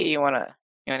kinky? You want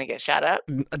to get shot up?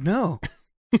 No.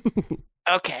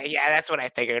 Okay, yeah, that's what I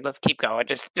figured. Let's keep going.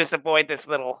 Just avoid this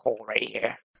little hole right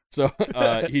here. So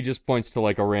he just points to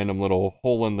like a random little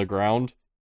hole in the ground,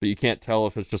 but you can't tell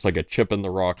if it's just like a chip in the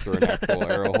rock or an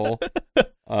actual arrow hole.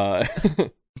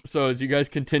 So as you guys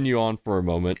continue on for a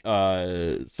moment,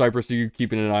 Cypress, are you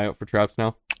keeping an eye out for traps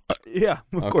now? Yeah,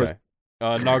 of course.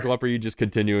 Knoglop, are you just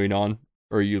continuing on,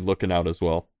 or are you looking out as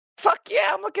well? Fuck yeah,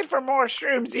 I'm looking for more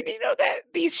shrooms. Did you know that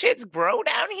these shits grow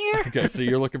down here? Okay, so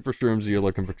you're looking for shrooms, you're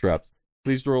looking for traps.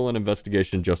 Please roll an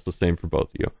investigation just the same for both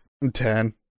of you.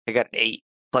 10. I got an 8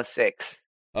 plus 6.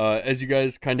 As you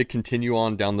guys kind of continue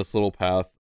on down this little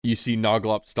path, you see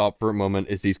Knoglop stop for a moment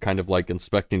as he's kind of like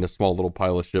inspecting a small little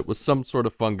pile of shit with some sort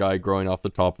of fungi growing off the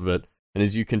top of it. And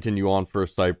as you continue on for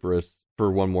Cypress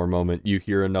for one more moment, you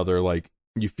hear another, like,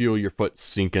 you feel your foot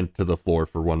sink into the floor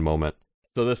for one moment.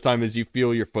 So this time, as you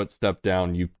feel your foot step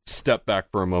down, you step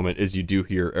back for a moment as you do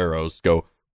hear arrows go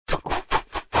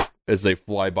as they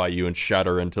fly by you and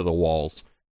shatter into the walls.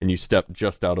 And you step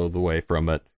just out of the way from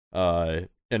it. And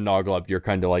Knoglop, you're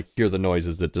kind of like, hear the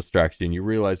noises that distract you, and you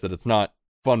realize that it's not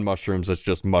fun mushrooms, it's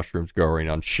just mushrooms growing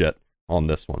on shit on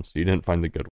this one. So you didn't find the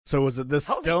good one. So was it this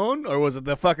stone or was it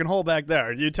the fucking hole back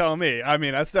there? You tell me. I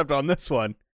mean, I stepped on this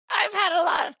one. I've had a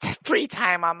lot of free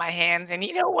time on my hands, and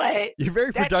you know what? You're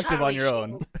very That productive on Charlie your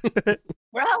own.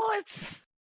 Well,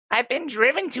 I've been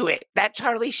driven to it. That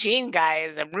Charlie Sheen guy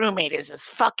as a roommate is just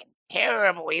fucking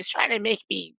terrible. He's trying to make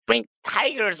me drink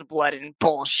tiger's blood and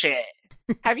bullshit.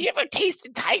 Have you ever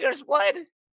tasted tiger's blood?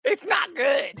 It's not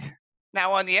good.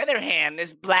 Now, on the other hand,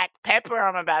 this black pepper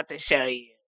I'm about to show you.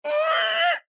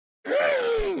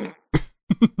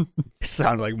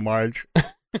 Sound like Marge.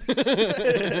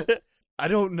 I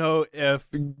don't know if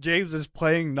James is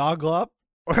playing Knoglop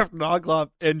or if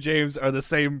Knoglop and James are the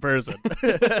same person.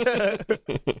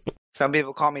 Some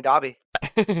people call me Dobby.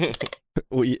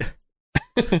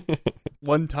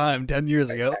 One time, 10 years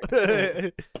ago.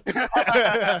 No,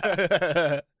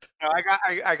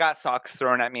 I got socks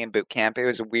thrown at me in boot camp. It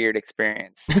was a weird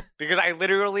experience because I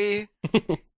literally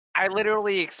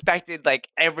expected like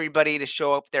everybody to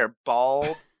show up there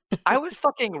bald. I was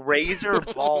fucking razor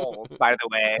bald, by the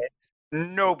way.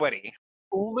 Nobody,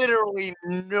 literally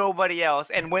nobody else.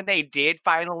 And when they did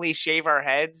finally shave our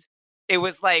heads, it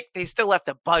was like they still left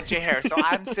a bunch of hair. So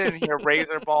I'm sitting here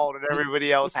razor bald, and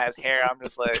everybody else has hair. I'm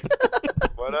just like,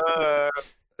 what up?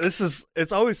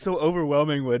 It's always so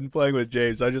overwhelming when playing with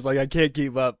James. I can't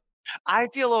keep up. I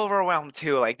feel overwhelmed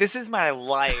too. Like, this is my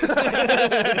life.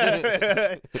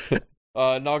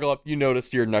 Knoglop, you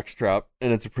noticed your next trap,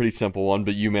 and it's a pretty simple one,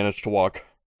 but you managed to walk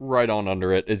right on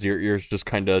under it as your ears just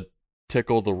kind of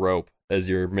tickle the rope as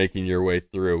you're making your way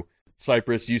through.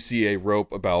 Cypress, you see a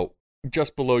rope about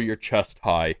just below your chest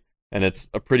high, and it's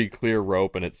a pretty clear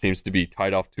rope, and it seems to be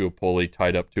tied off to a pulley,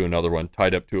 tied up to another one,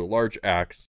 tied up to a large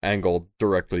axe, angled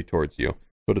directly towards you.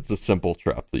 But it's a simple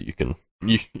trap that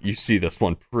you see this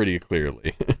one pretty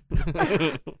clearly.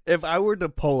 If I were to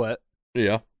pull it,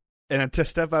 yeah, and to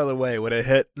step out of the way, would it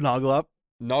hit Knoglop?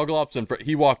 Knoglop's in front.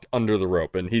 He walked under the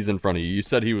rope, and he's in front of you. You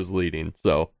said he was leading,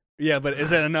 so... Yeah, but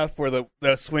is it enough for the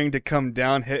swing to come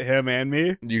down, hit him and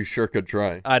me? You sure could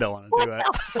try. I don't want to do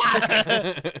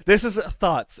it. This is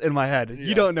thoughts in my head. Yeah.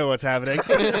 You don't know what's happening.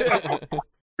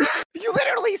 You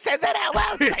literally said that out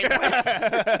loud,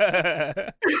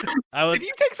 Cypress. Did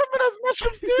you take some of those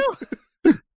mushrooms too?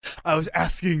 I was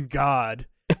asking God.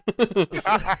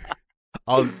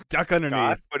 I'll duck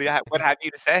underneath. God, what have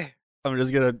you to say? I'm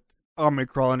gonna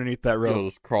crawl underneath that rope. You'll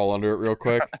just crawl under it real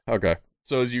quick? Okay.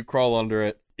 So as you crawl under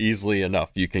it, easily enough,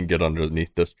 you can get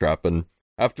underneath this trap. And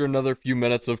after another few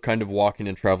minutes of kind of walking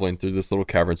and traveling through this little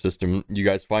cavern system, you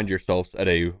guys find yourselves at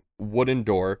a wooden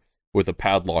door with a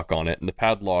padlock on it. And the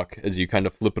padlock, as you kind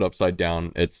of flip it upside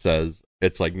down, it says,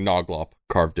 it's like Knoglop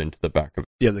carved into the back of it.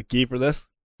 Do you have the key for this?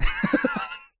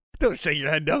 Don't shake your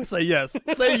head. No, say yes.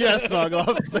 Say yes,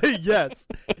 Knoglop. Say yes.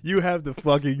 You have the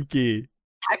fucking key.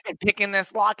 I've been picking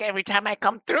this lock every time I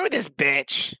come through this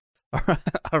bitch.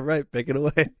 All right, pick it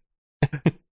away.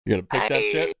 You gonna pick that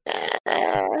shit?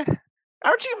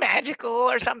 Aren't you magical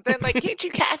or something? Like, can't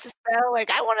you cast a spell? Like,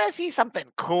 I want to see something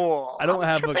cool. I don't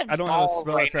have a spell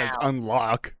that says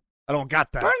unlock. I don't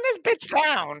got that. Burn this bitch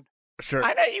down. Sure.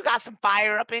 I know you got some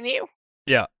fire up in you.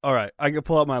 Yeah. All right. I can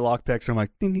pull out my lockpicks. I'm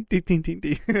like, ding, ding, ding, ding, ding,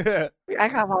 ding. I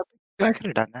got lockpicks. I could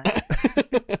have done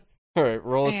that. All right.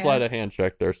 Roll a sleight of hand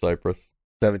check there, Cypress.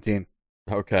 17.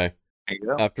 Okay. There you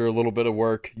go. After a little bit of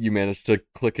work, you manage to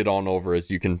click it on over as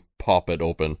you can pop it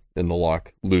open, and the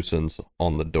lock loosens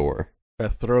on the door. I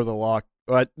throw the lock.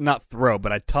 Well, not throw,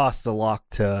 but I toss the lock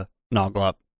to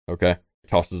Knoglop. Okay.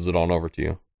 Tosses it on over to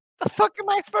you. The fuck am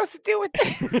I supposed to do with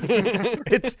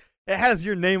this? It has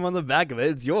your name on the back of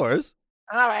it. It's yours.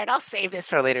 All right, I'll save this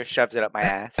for later. Shoves it up my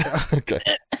ass. Okay.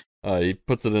 He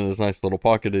puts it in his nice little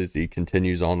pocket as he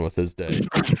continues on with his day.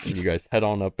 You guys head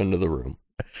on up into the room.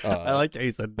 I like that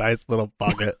he said nice little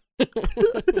pocket.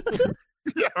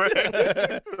 Yeah,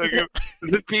 right. Like,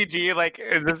 is it PG? Like,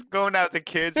 is this going out to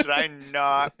kids? Should I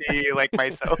not be like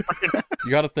myself?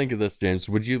 You got to think of this, James.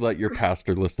 Would you let your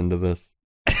pastor listen to this?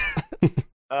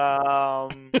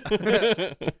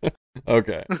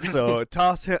 Okay. So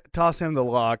toss him the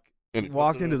lock.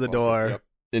 Walk into the door. Yep.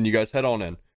 And you guys head on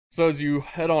in. So as you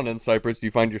head on in, Cypress,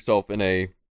 you find yourself in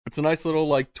it's a nice little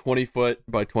like 20-foot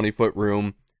by 20-foot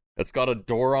room. It's got a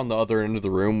door on the other end of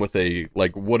the room with a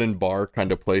like wooden bar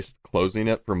kind of placed closing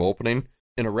it from opening.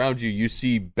 And around you, you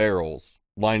see barrels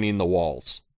lining the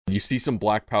walls. You see some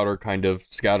black powder kind of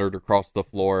scattered across the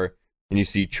floor. And you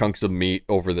see chunks of meat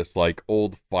over this like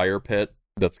old fire pit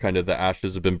that's kind of the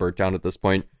ashes have been burnt down at this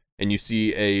point. And you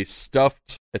see a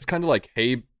stuffed, it's kind of like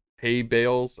hay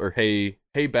bales or hay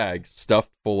bags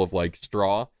stuffed full of like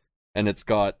straw. And it's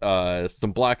got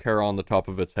some black hair on the top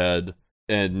of its head.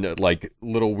 And like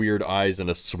little weird eyes and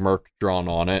a smirk drawn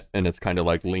on it, and it's kind of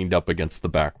like leaned up against the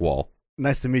back wall.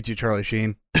 Nice to meet you, Charlie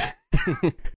Sheen.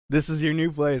 This is your new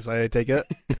place, I take it?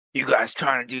 You guys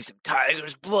trying to do some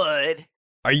tiger's blood?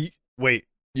 Are you? Wait.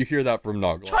 You hear that from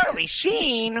Knoglop. Charlie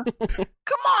Sheen?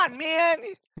 Come on, man.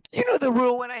 You know the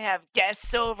rule when I have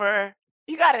guests over.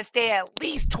 You gotta stay at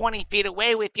least 20 feet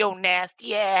away with your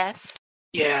nasty ass.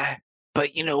 Yeah,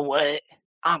 but you know what?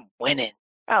 I'm winning.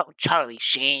 Oh, Charlie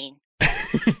Sheen.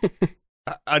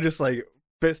 I just like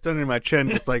fist under my chin,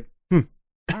 just like, all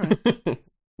right.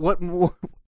 What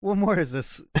more is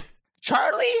this?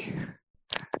 Charlie?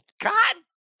 God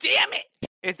damn it!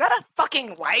 Is that a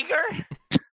fucking liger?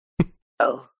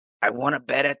 Oh, I won a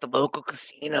bet at the local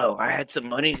casino. I had some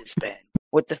money to spend.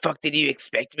 What the fuck did you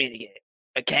expect me to get?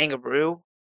 A kangaroo?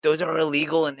 Those are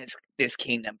illegal in this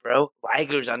kingdom, bro.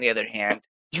 Ligers, on the other hand,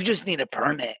 you just need a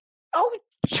permit. Oh,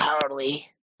 Charlie.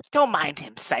 Don't mind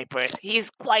him, Cypress. He's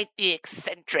quite the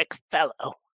eccentric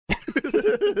fellow.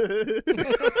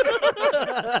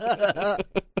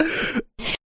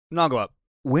 Knoglop,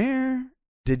 where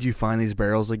did you find these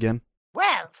barrels again?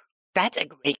 Well, that's a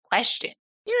great question.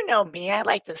 You know me, I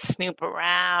like to snoop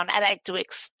around. I like to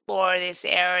explore this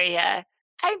area.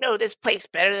 I know this place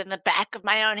better than the back of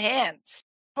my own hands.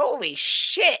 Holy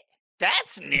shit,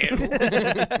 that's new.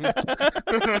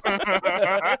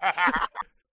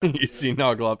 You see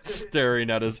Knoglop staring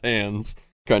at his hands,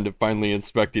 kind of finally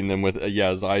inspecting them with,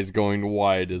 his eyes going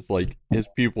wide as, like, his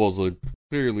pupils are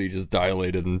clearly just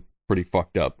dilated and pretty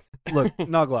fucked up. Look,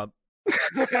 Knoglop,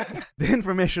 the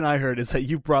information I heard is that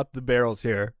you brought the barrels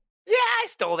here. Yeah, I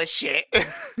stole this shit.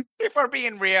 If we're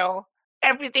being real,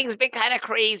 everything's been kind of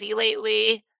crazy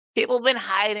lately. People have been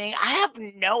hiding. I have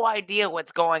no idea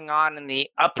what's going on in the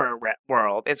upper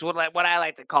world. It's what I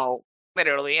like to call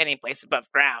literally any place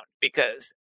above ground,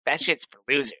 because that shit's for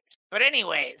losers. But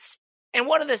anyways, in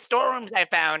one of the storerooms I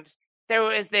found, there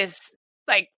was this,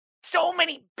 like, so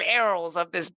many barrels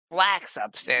of this black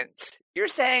substance. You're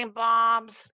saying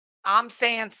bombs. I'm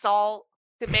saying salt.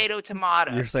 Tomato.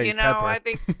 You're saying pepper. I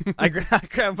think I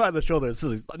grab him by the shoulder. This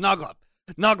is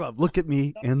Knoglop, look at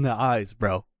me in the eyes,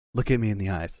 bro. Look at me in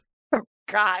the eyes. Oh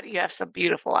God, you have some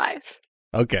beautiful eyes.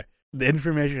 Okay. The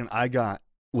information I got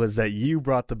was that you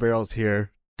brought the barrels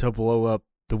here to blow up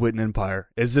the Witten Empire.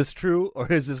 Is this true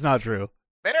or is this not true?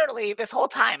 Literally, this whole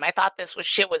time I thought this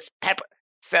was pepper.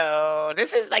 So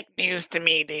this is like news to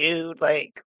me, dude.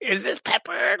 Like, is this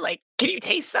pepper? Like, can you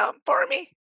taste some for me?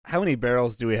 How many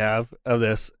barrels do we have of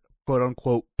this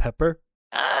quote-unquote pepper?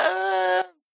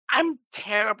 I'm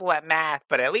terrible at math,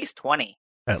 but at least 20.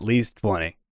 At least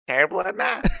 20. Terrible at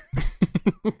math.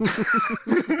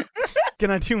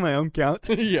 Can I do my own count?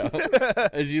 Yeah.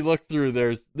 As you look through,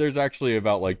 there's actually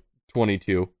about, like,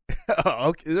 22.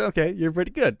 Oh, okay, you're pretty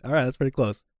good. All right, that's pretty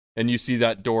close. And you see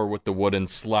that door with the wooden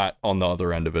slat on the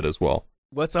other end of it as well.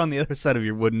 What's on the other side of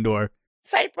your wooden door?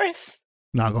 Cypress.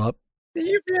 Knoglop.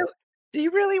 Do you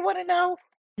really want to know?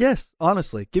 Yes,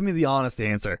 honestly. Give me the honest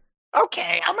answer.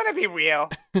 Okay, I'm gonna be real.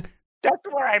 That's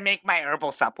where I make my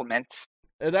herbal supplements.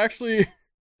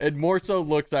 It more so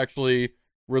looks actually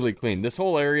really clean. This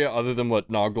whole area, other than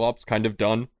what Knoglop's kind of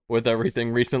done with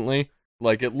everything recently,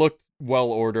 like, it looked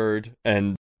well ordered,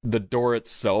 and the door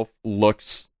itself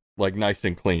looks like nice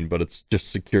and clean, but it's just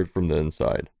secured from the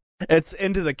inside. It's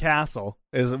into the castle,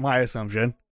 is my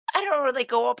assumption. I don't really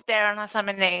go up there unless I'm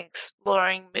in an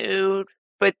exploring mood,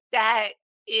 but that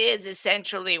is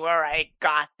essentially where I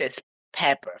got this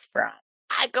pepper from.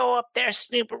 I go up there,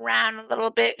 snoop around a little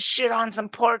bit, shit on some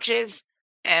porches,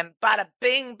 and bada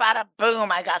bing, bada boom,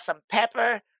 I got some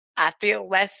pepper. I feel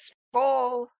less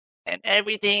full, and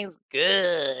everything's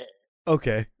good.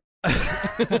 Okay.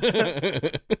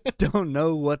 Don't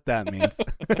know what that means.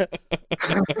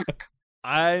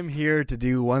 I'm here to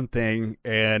do one thing,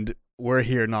 and we're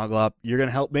here, Knoglop. You're going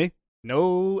to help me?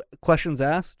 No questions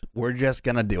asked. We're just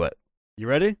going to do it. You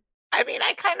ready? I mean,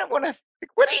 I kind of want to...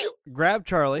 What do you... Grab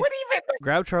Charlie. What even...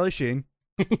 Grab Charlie Sheen.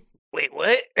 Wait,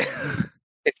 what?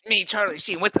 It's me, Charlie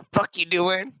Sheen. What the fuck you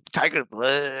doing? Tiger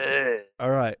blood.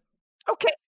 All right.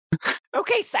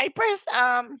 Okay, Cypress.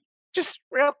 Just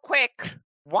real quick.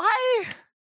 Why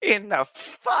in the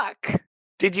fuck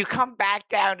did you come back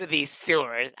down to these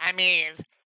sewers? I mean,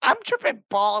 I'm tripping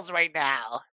balls right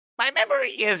now. My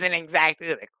memory isn't exactly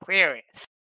the clearest,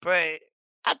 but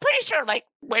I'm pretty sure, like,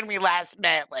 when we last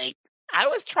met, like, I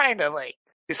was trying to, like,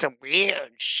 do some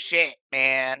weird shit,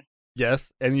 man.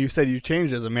 Yes, and you said you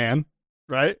changed as a man,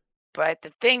 right? But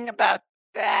the thing about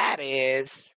that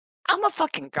is, I'm a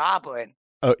fucking goblin.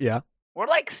 Oh, yeah? We're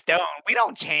like stone. We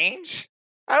don't change.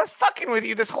 I was fucking with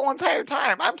you this whole entire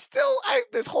time.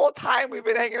 This whole time we've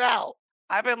been hanging out,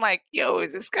 I've been like, yo,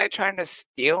 is this guy trying to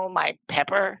steal my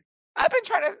pepper? I'm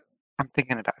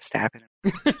thinking about stabbing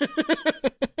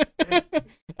him.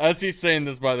 As he's saying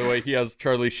this, by the way, he has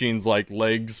Charlie Sheen's, like,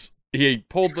 legs. He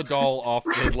pulled the doll off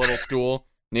his little stool,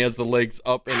 and he has the legs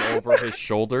up and over his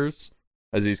shoulders,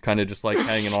 as he's kind of just, like,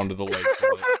 hanging onto the legs.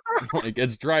 Like,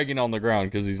 it's dragging on the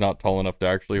ground because he's not tall enough to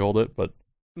actually hold it, but...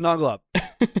 Knoglop,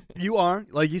 you are,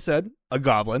 like you said, a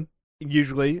goblin.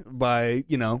 Usually by,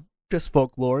 just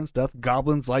folklore and stuff.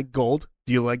 Goblins like gold.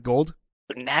 Do you like gold?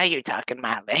 Now you're talking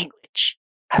my language.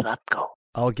 I love gold.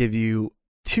 I'll give you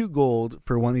 2 gold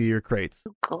for one of your crates.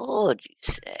 Gold, you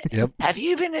said. Yep. Have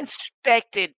you even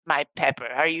inspected my pepper?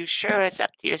 Are you sure it's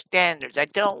up to your standards? I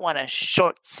don't want to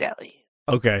short sell you.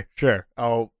 Okay, sure.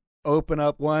 I'll open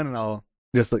up one and I'll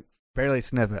just like barely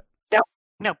sniff it.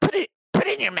 No, put it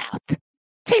in your mouth.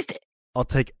 Taste it. I'll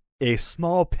take a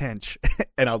small pinch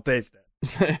and I'll taste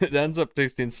it. It ends up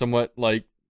tasting somewhat like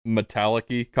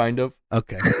metallic-y, kind of.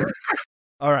 Okay.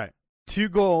 All right. 2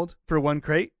 gold for 1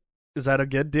 crate. Is that a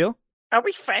good deal? Are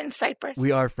we friends, Cypress?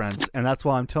 We are friends, and that's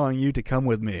why I'm telling you to come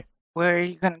with me. Where are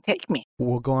you going to take me?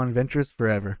 We'll go on adventures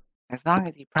forever. As long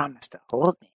as you promise to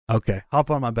hold me. Okay,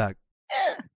 hop on my back.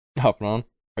 Hopping on.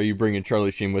 Are you bringing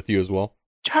Charlie Sheen with you as well?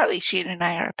 Charlie Sheen and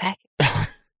I are a package.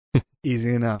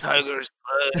 Easy enough. Tiger's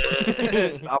blood.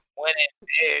 I'm winning,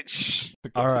 bitch.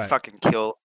 All right. He's fucking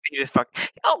killed. He just fucking.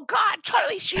 Oh God,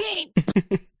 Charlie Sheen.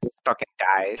 He fucking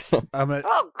dies. I'm gonna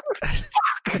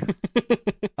Fuck.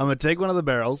 I'm gonna take one of the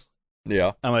barrels.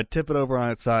 Yeah. I'm gonna tip it over on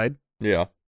its side. Yeah.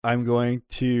 I'm going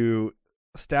to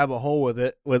stab a hole with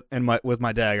it with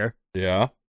my dagger, Yeah.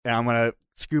 and I'm gonna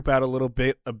scoop out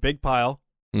a big pile,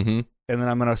 Mm-hmm. and then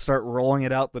I'm gonna start rolling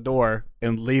it out the door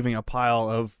and leaving a pile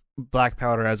of black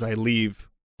powder as I leave.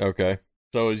 Okay.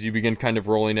 So as you begin kind of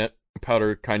rolling it,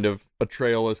 powder kind of, a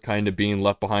trail is kind of being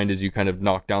left behind as you kind of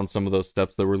knock down some of those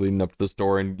steps that were leading up to this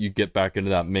door, and you get back into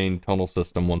that main tunnel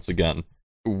system once again.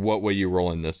 What way you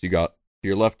rolling this? You got to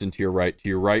your left and to your right. To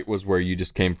your right was where you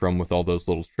just came from with all those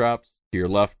little traps. To your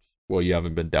left, well, you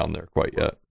haven't been down there quite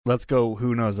yet. Let's go.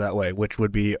 Who knows that way? Which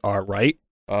would be our right?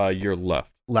 Your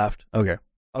left. Left. Okay.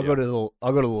 I'll go to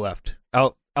the left.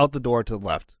 Out the door to the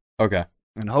left. Okay.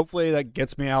 And hopefully that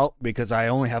gets me out because I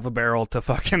only have a barrel to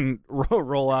fucking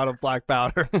roll out of black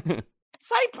powder.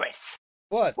 Cypress.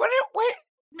 What? What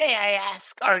may I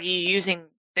ask? Are you using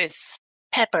this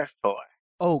pepper for?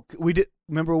 Oh, we did.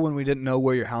 Remember when we didn't know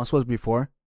where your house was before?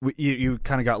 You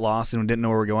kind of got lost and didn't know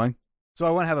where we're going. So I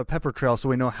want to have a pepper trail so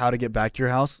we know how to get back to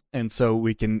your house, and so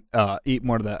we can eat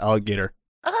more of the alligator.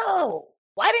 Oh,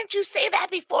 why didn't you say that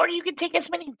before? You can take as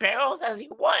many barrels as you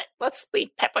want. Let's leave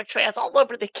pepper trails all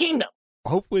over the kingdom.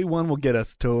 Hopefully, one will get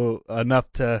us to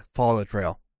enough to follow the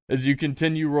trail. As you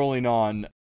continue rolling on,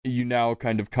 you now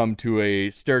kind of come to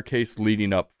a staircase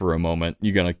leading up for a moment.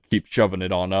 You're going to keep shoving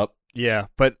it on up. Yeah,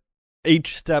 but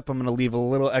each step I'm going to leave a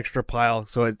little extra pile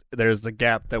so there's the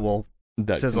gap that will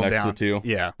That sizzle connects down. the two.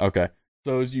 Yeah. Okay.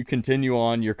 So as you continue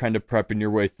on, you're kind of prepping your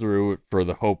way through for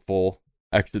the hopeful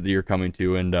exit that you're coming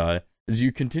to. And as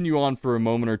you continue on for a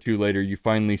moment or two later, you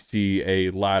finally see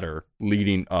a ladder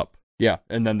leading up. Yeah,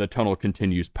 and then the tunnel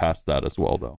continues past that as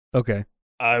well, though. Okay.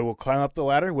 I will climb up the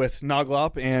ladder with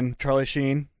Knoglop and Charlie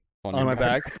Sheen on your my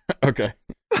back. Okay.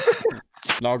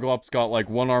 Knoglop's got like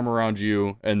one arm around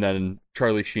you, and then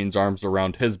Charlie Sheen's arms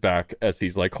around his back as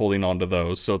he's like holding onto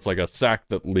those. So it's like a sack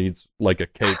that leads like a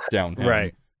cape down him.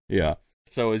 Right. Yeah.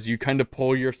 So as you kind of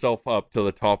pull yourself up to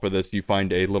the top of this, you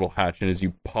find a little hatch, and as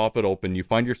you pop it open, you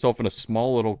find yourself in a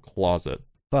small little closet.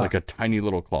 Fuck. Like a tiny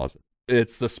little closet.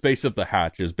 It's the space of the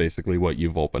hatch is basically what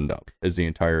you've opened up, is the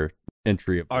entire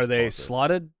entry of this Are they closet.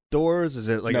 slotted doors? Is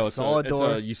it like No, a solid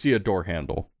door? you see a door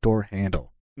handle. Door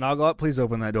handle. Knoglop, please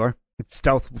open that door.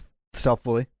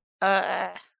 Stealthfully.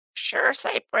 Sure,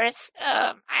 Cypress.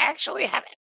 I actually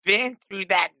haven't been through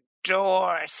that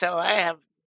door, so I have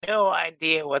no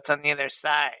idea what's on the other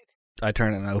side. I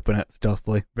turn it and I open it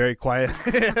stealthily. Very quiet.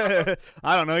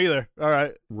 I don't know either. All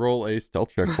right. Roll a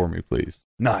stealth check for me, please.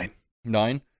 9.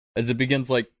 9. As it begins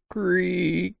like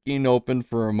creaking open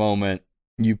for a moment,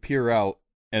 you peer out,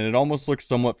 and it almost looks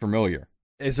somewhat familiar.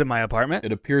 Is it my apartment?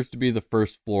 It appears to be the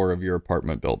first floor of your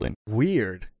apartment building.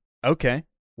 Weird. Okay.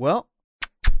 Well,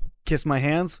 kiss my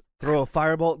hands, throw a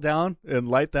firebolt down, and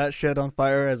light that shit on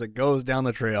fire as it goes down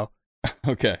the trail.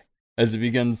 Okay. As it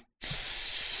begins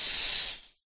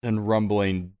and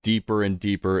rumbling deeper and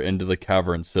deeper into the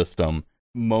cavern system,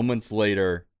 moments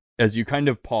later, as you kind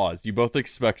of pause, you both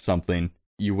expect something.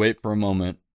 You wait for a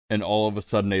moment, and all of a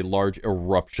sudden a large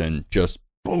eruption just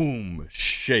boom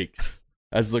shakes.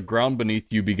 As the ground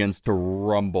beneath you begins to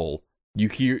rumble,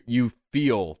 you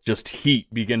feel just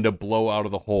heat begin to blow out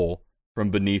of the hole from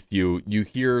beneath you. You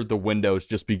hear the windows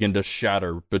just begin to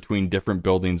shatter between different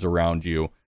buildings around you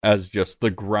as just the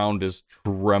ground is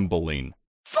trembling.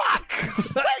 Fuck!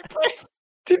 Cypress!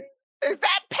 Is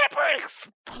that pepper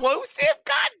explosive?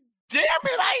 God damn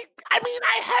it! I mean,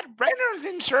 I had renter's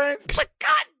insurance, but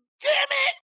god damn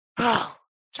it! Oh,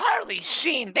 Charlie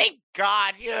Sheen, thank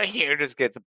God you're here. Just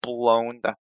gets blown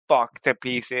the fuck to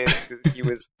pieces because he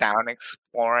was down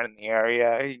exploring the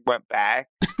area. He went back.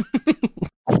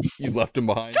 You left him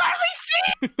behind. Charlie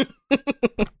shit!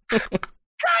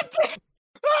 God damn!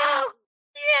 Oh,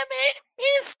 damn it! He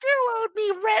still owed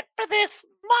me rent for this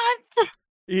month.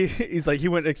 He's like, he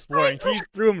went exploring. He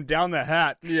threw him down the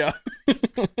hatch. Yeah.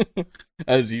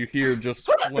 As you hear just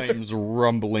flames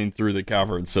rumbling through the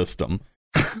cavern system.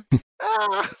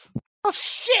 Oh,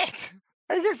 shit!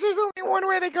 I guess there's only one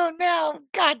way to go now.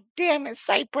 God damn it,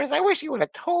 Cypress. I wish you would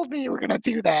have told me you were going to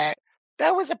do that.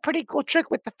 That was a pretty cool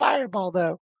trick with the fireball,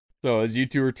 though. So as you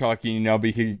two are talking, you now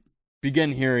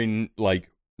begin hearing, like,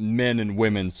 men and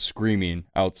women screaming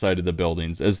outside of the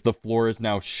buildings as the floor is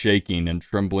now shaking and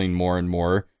trembling more and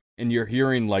more, and you're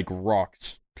hearing, like,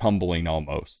 rocks tumbling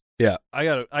almost. Yeah, I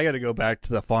gotta go back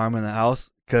to the farm and the house.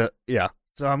 So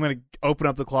I'm gonna open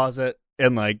up the closet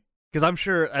and, like, because I'm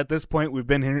sure at this point we've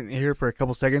been here for a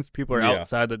couple seconds. People are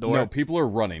outside the door. No, people are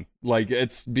running. Like,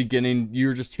 it's beginning.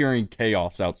 You're just hearing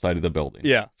chaos outside of the building.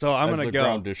 Yeah, so I'm gonna the go.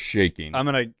 ground is shaking. I'm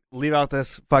gonna leave out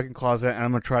this fucking closet and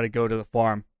I'm gonna try to go to the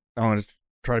farm. I'm gonna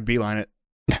try to beeline it.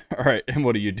 All right, and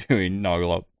what are you doing,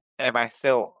 Knoglop? Am I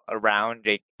still around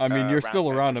Jake? I mean, you're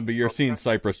still around him, but you're seeing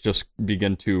Cypress just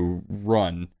begin to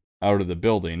run out of the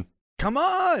building. Come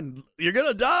on! You're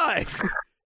gonna die!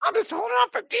 I'm just holding on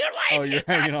for dear life. Oh, you're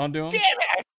hanging on to him? Damn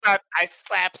it! I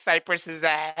slap Cypress's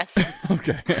ass.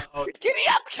 Okay. Giddy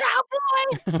up,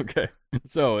 cowboy! Okay.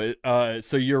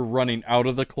 So you're running out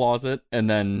of the closet, and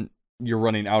then you're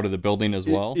running out of the building as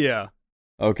well? Yeah.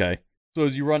 Okay. So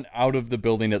as you run out of the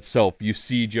building itself, you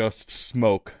see just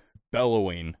smoke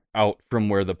bellowing out from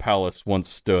where the palace once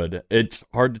stood. It's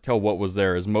hard to tell what was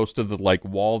there, as most of the, like,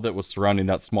 wall that was surrounding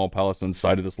that small palace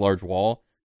inside of this large wall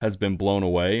has been blown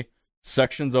away.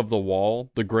 Sections of the wall,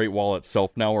 the Great Wall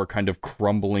itself now, are kind of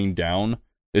crumbling down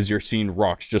as you're seeing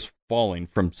rocks just falling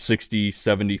from 60,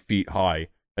 70 feet high,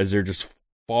 as they're just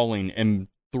falling and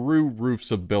through roofs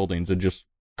of buildings and just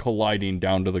colliding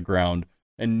down to the ground.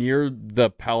 And near the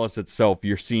palace itself,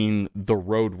 you're seeing the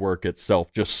road work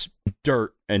itself, just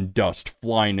dirt and dust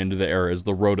flying into the air as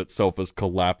the road itself is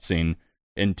collapsing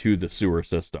into the sewer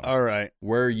system. All right.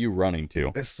 Where are you running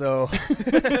to? So,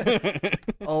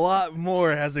 a lot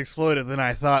more has exploded than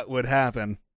I thought would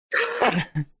happen.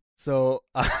 So,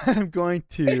 I'm going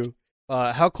to...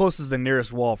 how close is the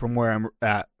nearest wall from where I'm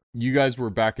at? You guys were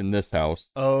back in this house.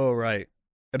 Oh, right.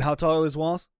 And how tall are these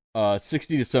walls?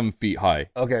 60 to 7 feet high.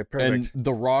 Okay, perfect. And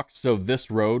the rocks, so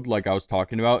this road, like I was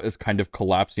talking about, is kind of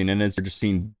collapsing, and as you're just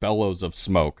seeing bellows of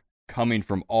smoke coming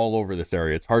from all over this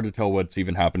area. It's hard to tell what's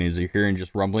even happening as you're hearing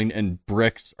just rumbling, and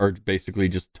bricks are basically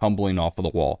just tumbling off of the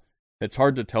wall. It's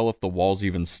hard to tell if the wall's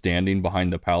even standing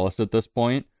behind the palace at this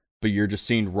point, but you're just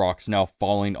seeing rocks now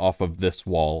falling off of this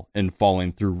wall and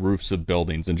falling through roofs of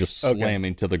buildings and just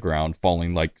slamming to the ground,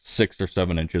 falling like 6 or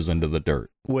 7 inches into the dirt.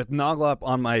 With Knoglop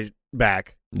on my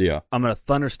back, yeah, I'm going to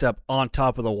thunderstep on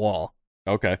top of the wall.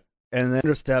 Okay. And then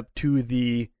thunderstep to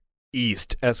the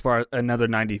east as far as another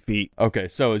 90 feet. Okay,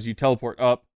 so as you teleport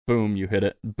up, boom, you hit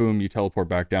it. Boom, you teleport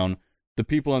back down. The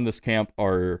people in this camp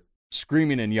are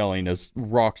screaming and yelling as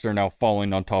rocks are now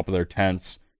falling on top of their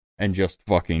tents and just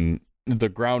fucking... The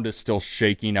ground is still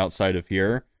shaking outside of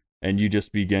here, and you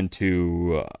just begin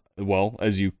to...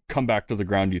 as you come back to the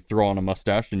ground, you throw on a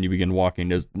mustache and you begin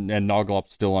walking. And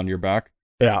Knoglop's still on your back?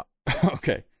 Yeah.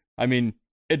 Okay. I mean,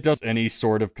 it does any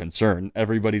sort of concern.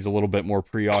 Everybody's a little bit more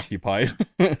preoccupied.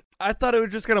 I thought it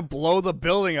was just going to blow the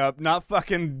building up, not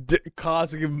fucking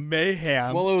causing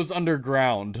mayhem. Well, it was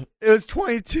underground. It was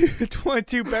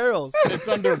 22 barrels. It's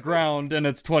underground, and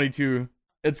it's 22.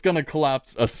 It's going to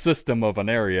collapse a system of an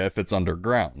area if it's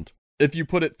underground. If you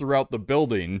put it throughout the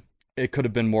building, it could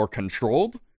have been more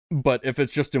controlled. But if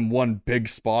it's just in one big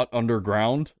spot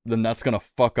underground, then that's going to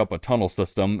fuck up a tunnel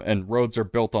system, and roads are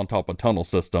built on top of tunnel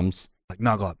systems. Like,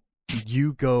 Knoglop,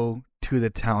 you go to the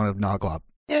town of Knoglop.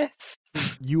 Yes.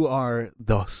 You are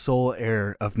the sole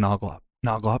heir of Knoglop.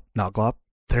 Knoglop.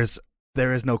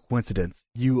 There is no coincidence.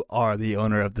 You are the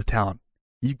owner of the town.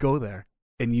 You go there,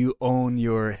 and you own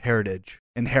your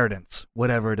inheritance,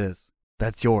 whatever it is.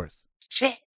 That's yours.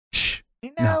 Shit. Shh.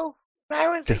 You know, when I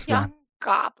was Just a young run.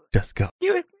 goblin, Just go.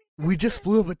 you was We just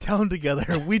blew up a town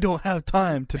together. We don't have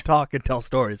time to talk and tell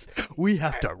stories. We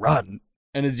have to run.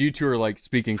 And as you two are, like,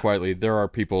 speaking quietly, there are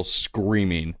people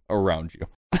screaming around you.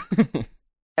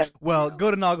 Well,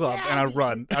 go to Knoglop and I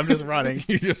run. I'm just running.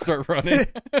 You just start running.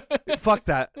 Fuck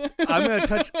that. I'm gonna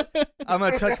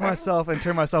touch myself and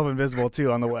turn myself invisible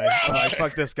too on the way. I'm like,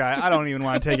 fuck this guy. I don't even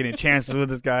want to take any chances with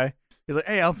this guy. He's like,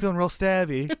 hey, I'm feeling real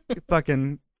stabby.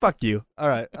 Fucking fuck you. All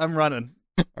right, I'm running.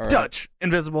 All right. Touch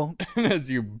invisible. And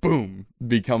as you boom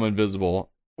become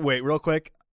invisible. Wait, real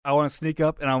quick. I want to sneak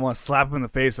up and I want to slap him in the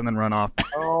face and then run off.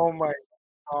 Oh my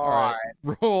All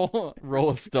right, roll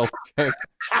a stealth check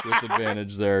with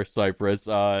advantage there, Cypress.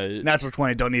 Natural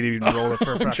 20. Don't need to even roll it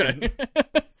for fucking. Okay.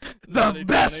 The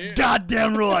best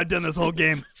goddamn roll I've done this whole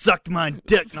game. Sucked my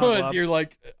dick, So as Knoglop. you're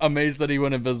like amazed that he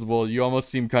went invisible, you almost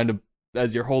seem kind of,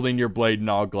 as you're holding your blade,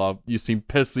 Knoglop, you seem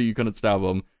pissed that you couldn't stab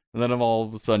him. And then all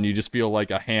of a sudden you just feel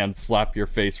like a hand slap your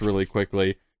face really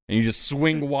quickly. And you just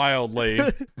swing wildly.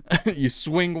 You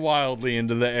swing wildly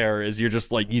into the air as you're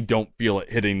just like, you don't feel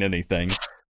it hitting anything.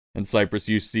 And Cypress,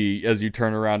 you see, as you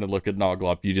turn around and look at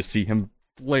Knoglop, you just see him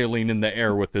flailing in the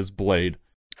air with his blade.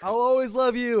 I'll always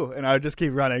love you. And I would just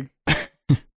keep running. Always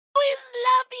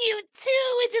love you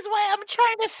too, which is why I'm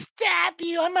trying to stab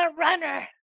you. I'm a runner.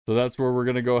 So that's where we're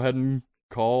going to go ahead and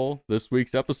call this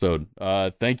week's episode.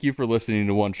 Thank you for listening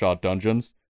to One Shot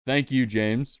Dungeons. Thank you,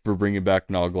 James, for bringing back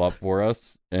Knoglop for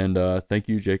us. And thank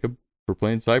you, Jacob, for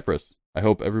playing Cypress. I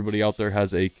hope everybody out there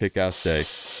has a kick-ass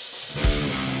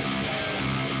day.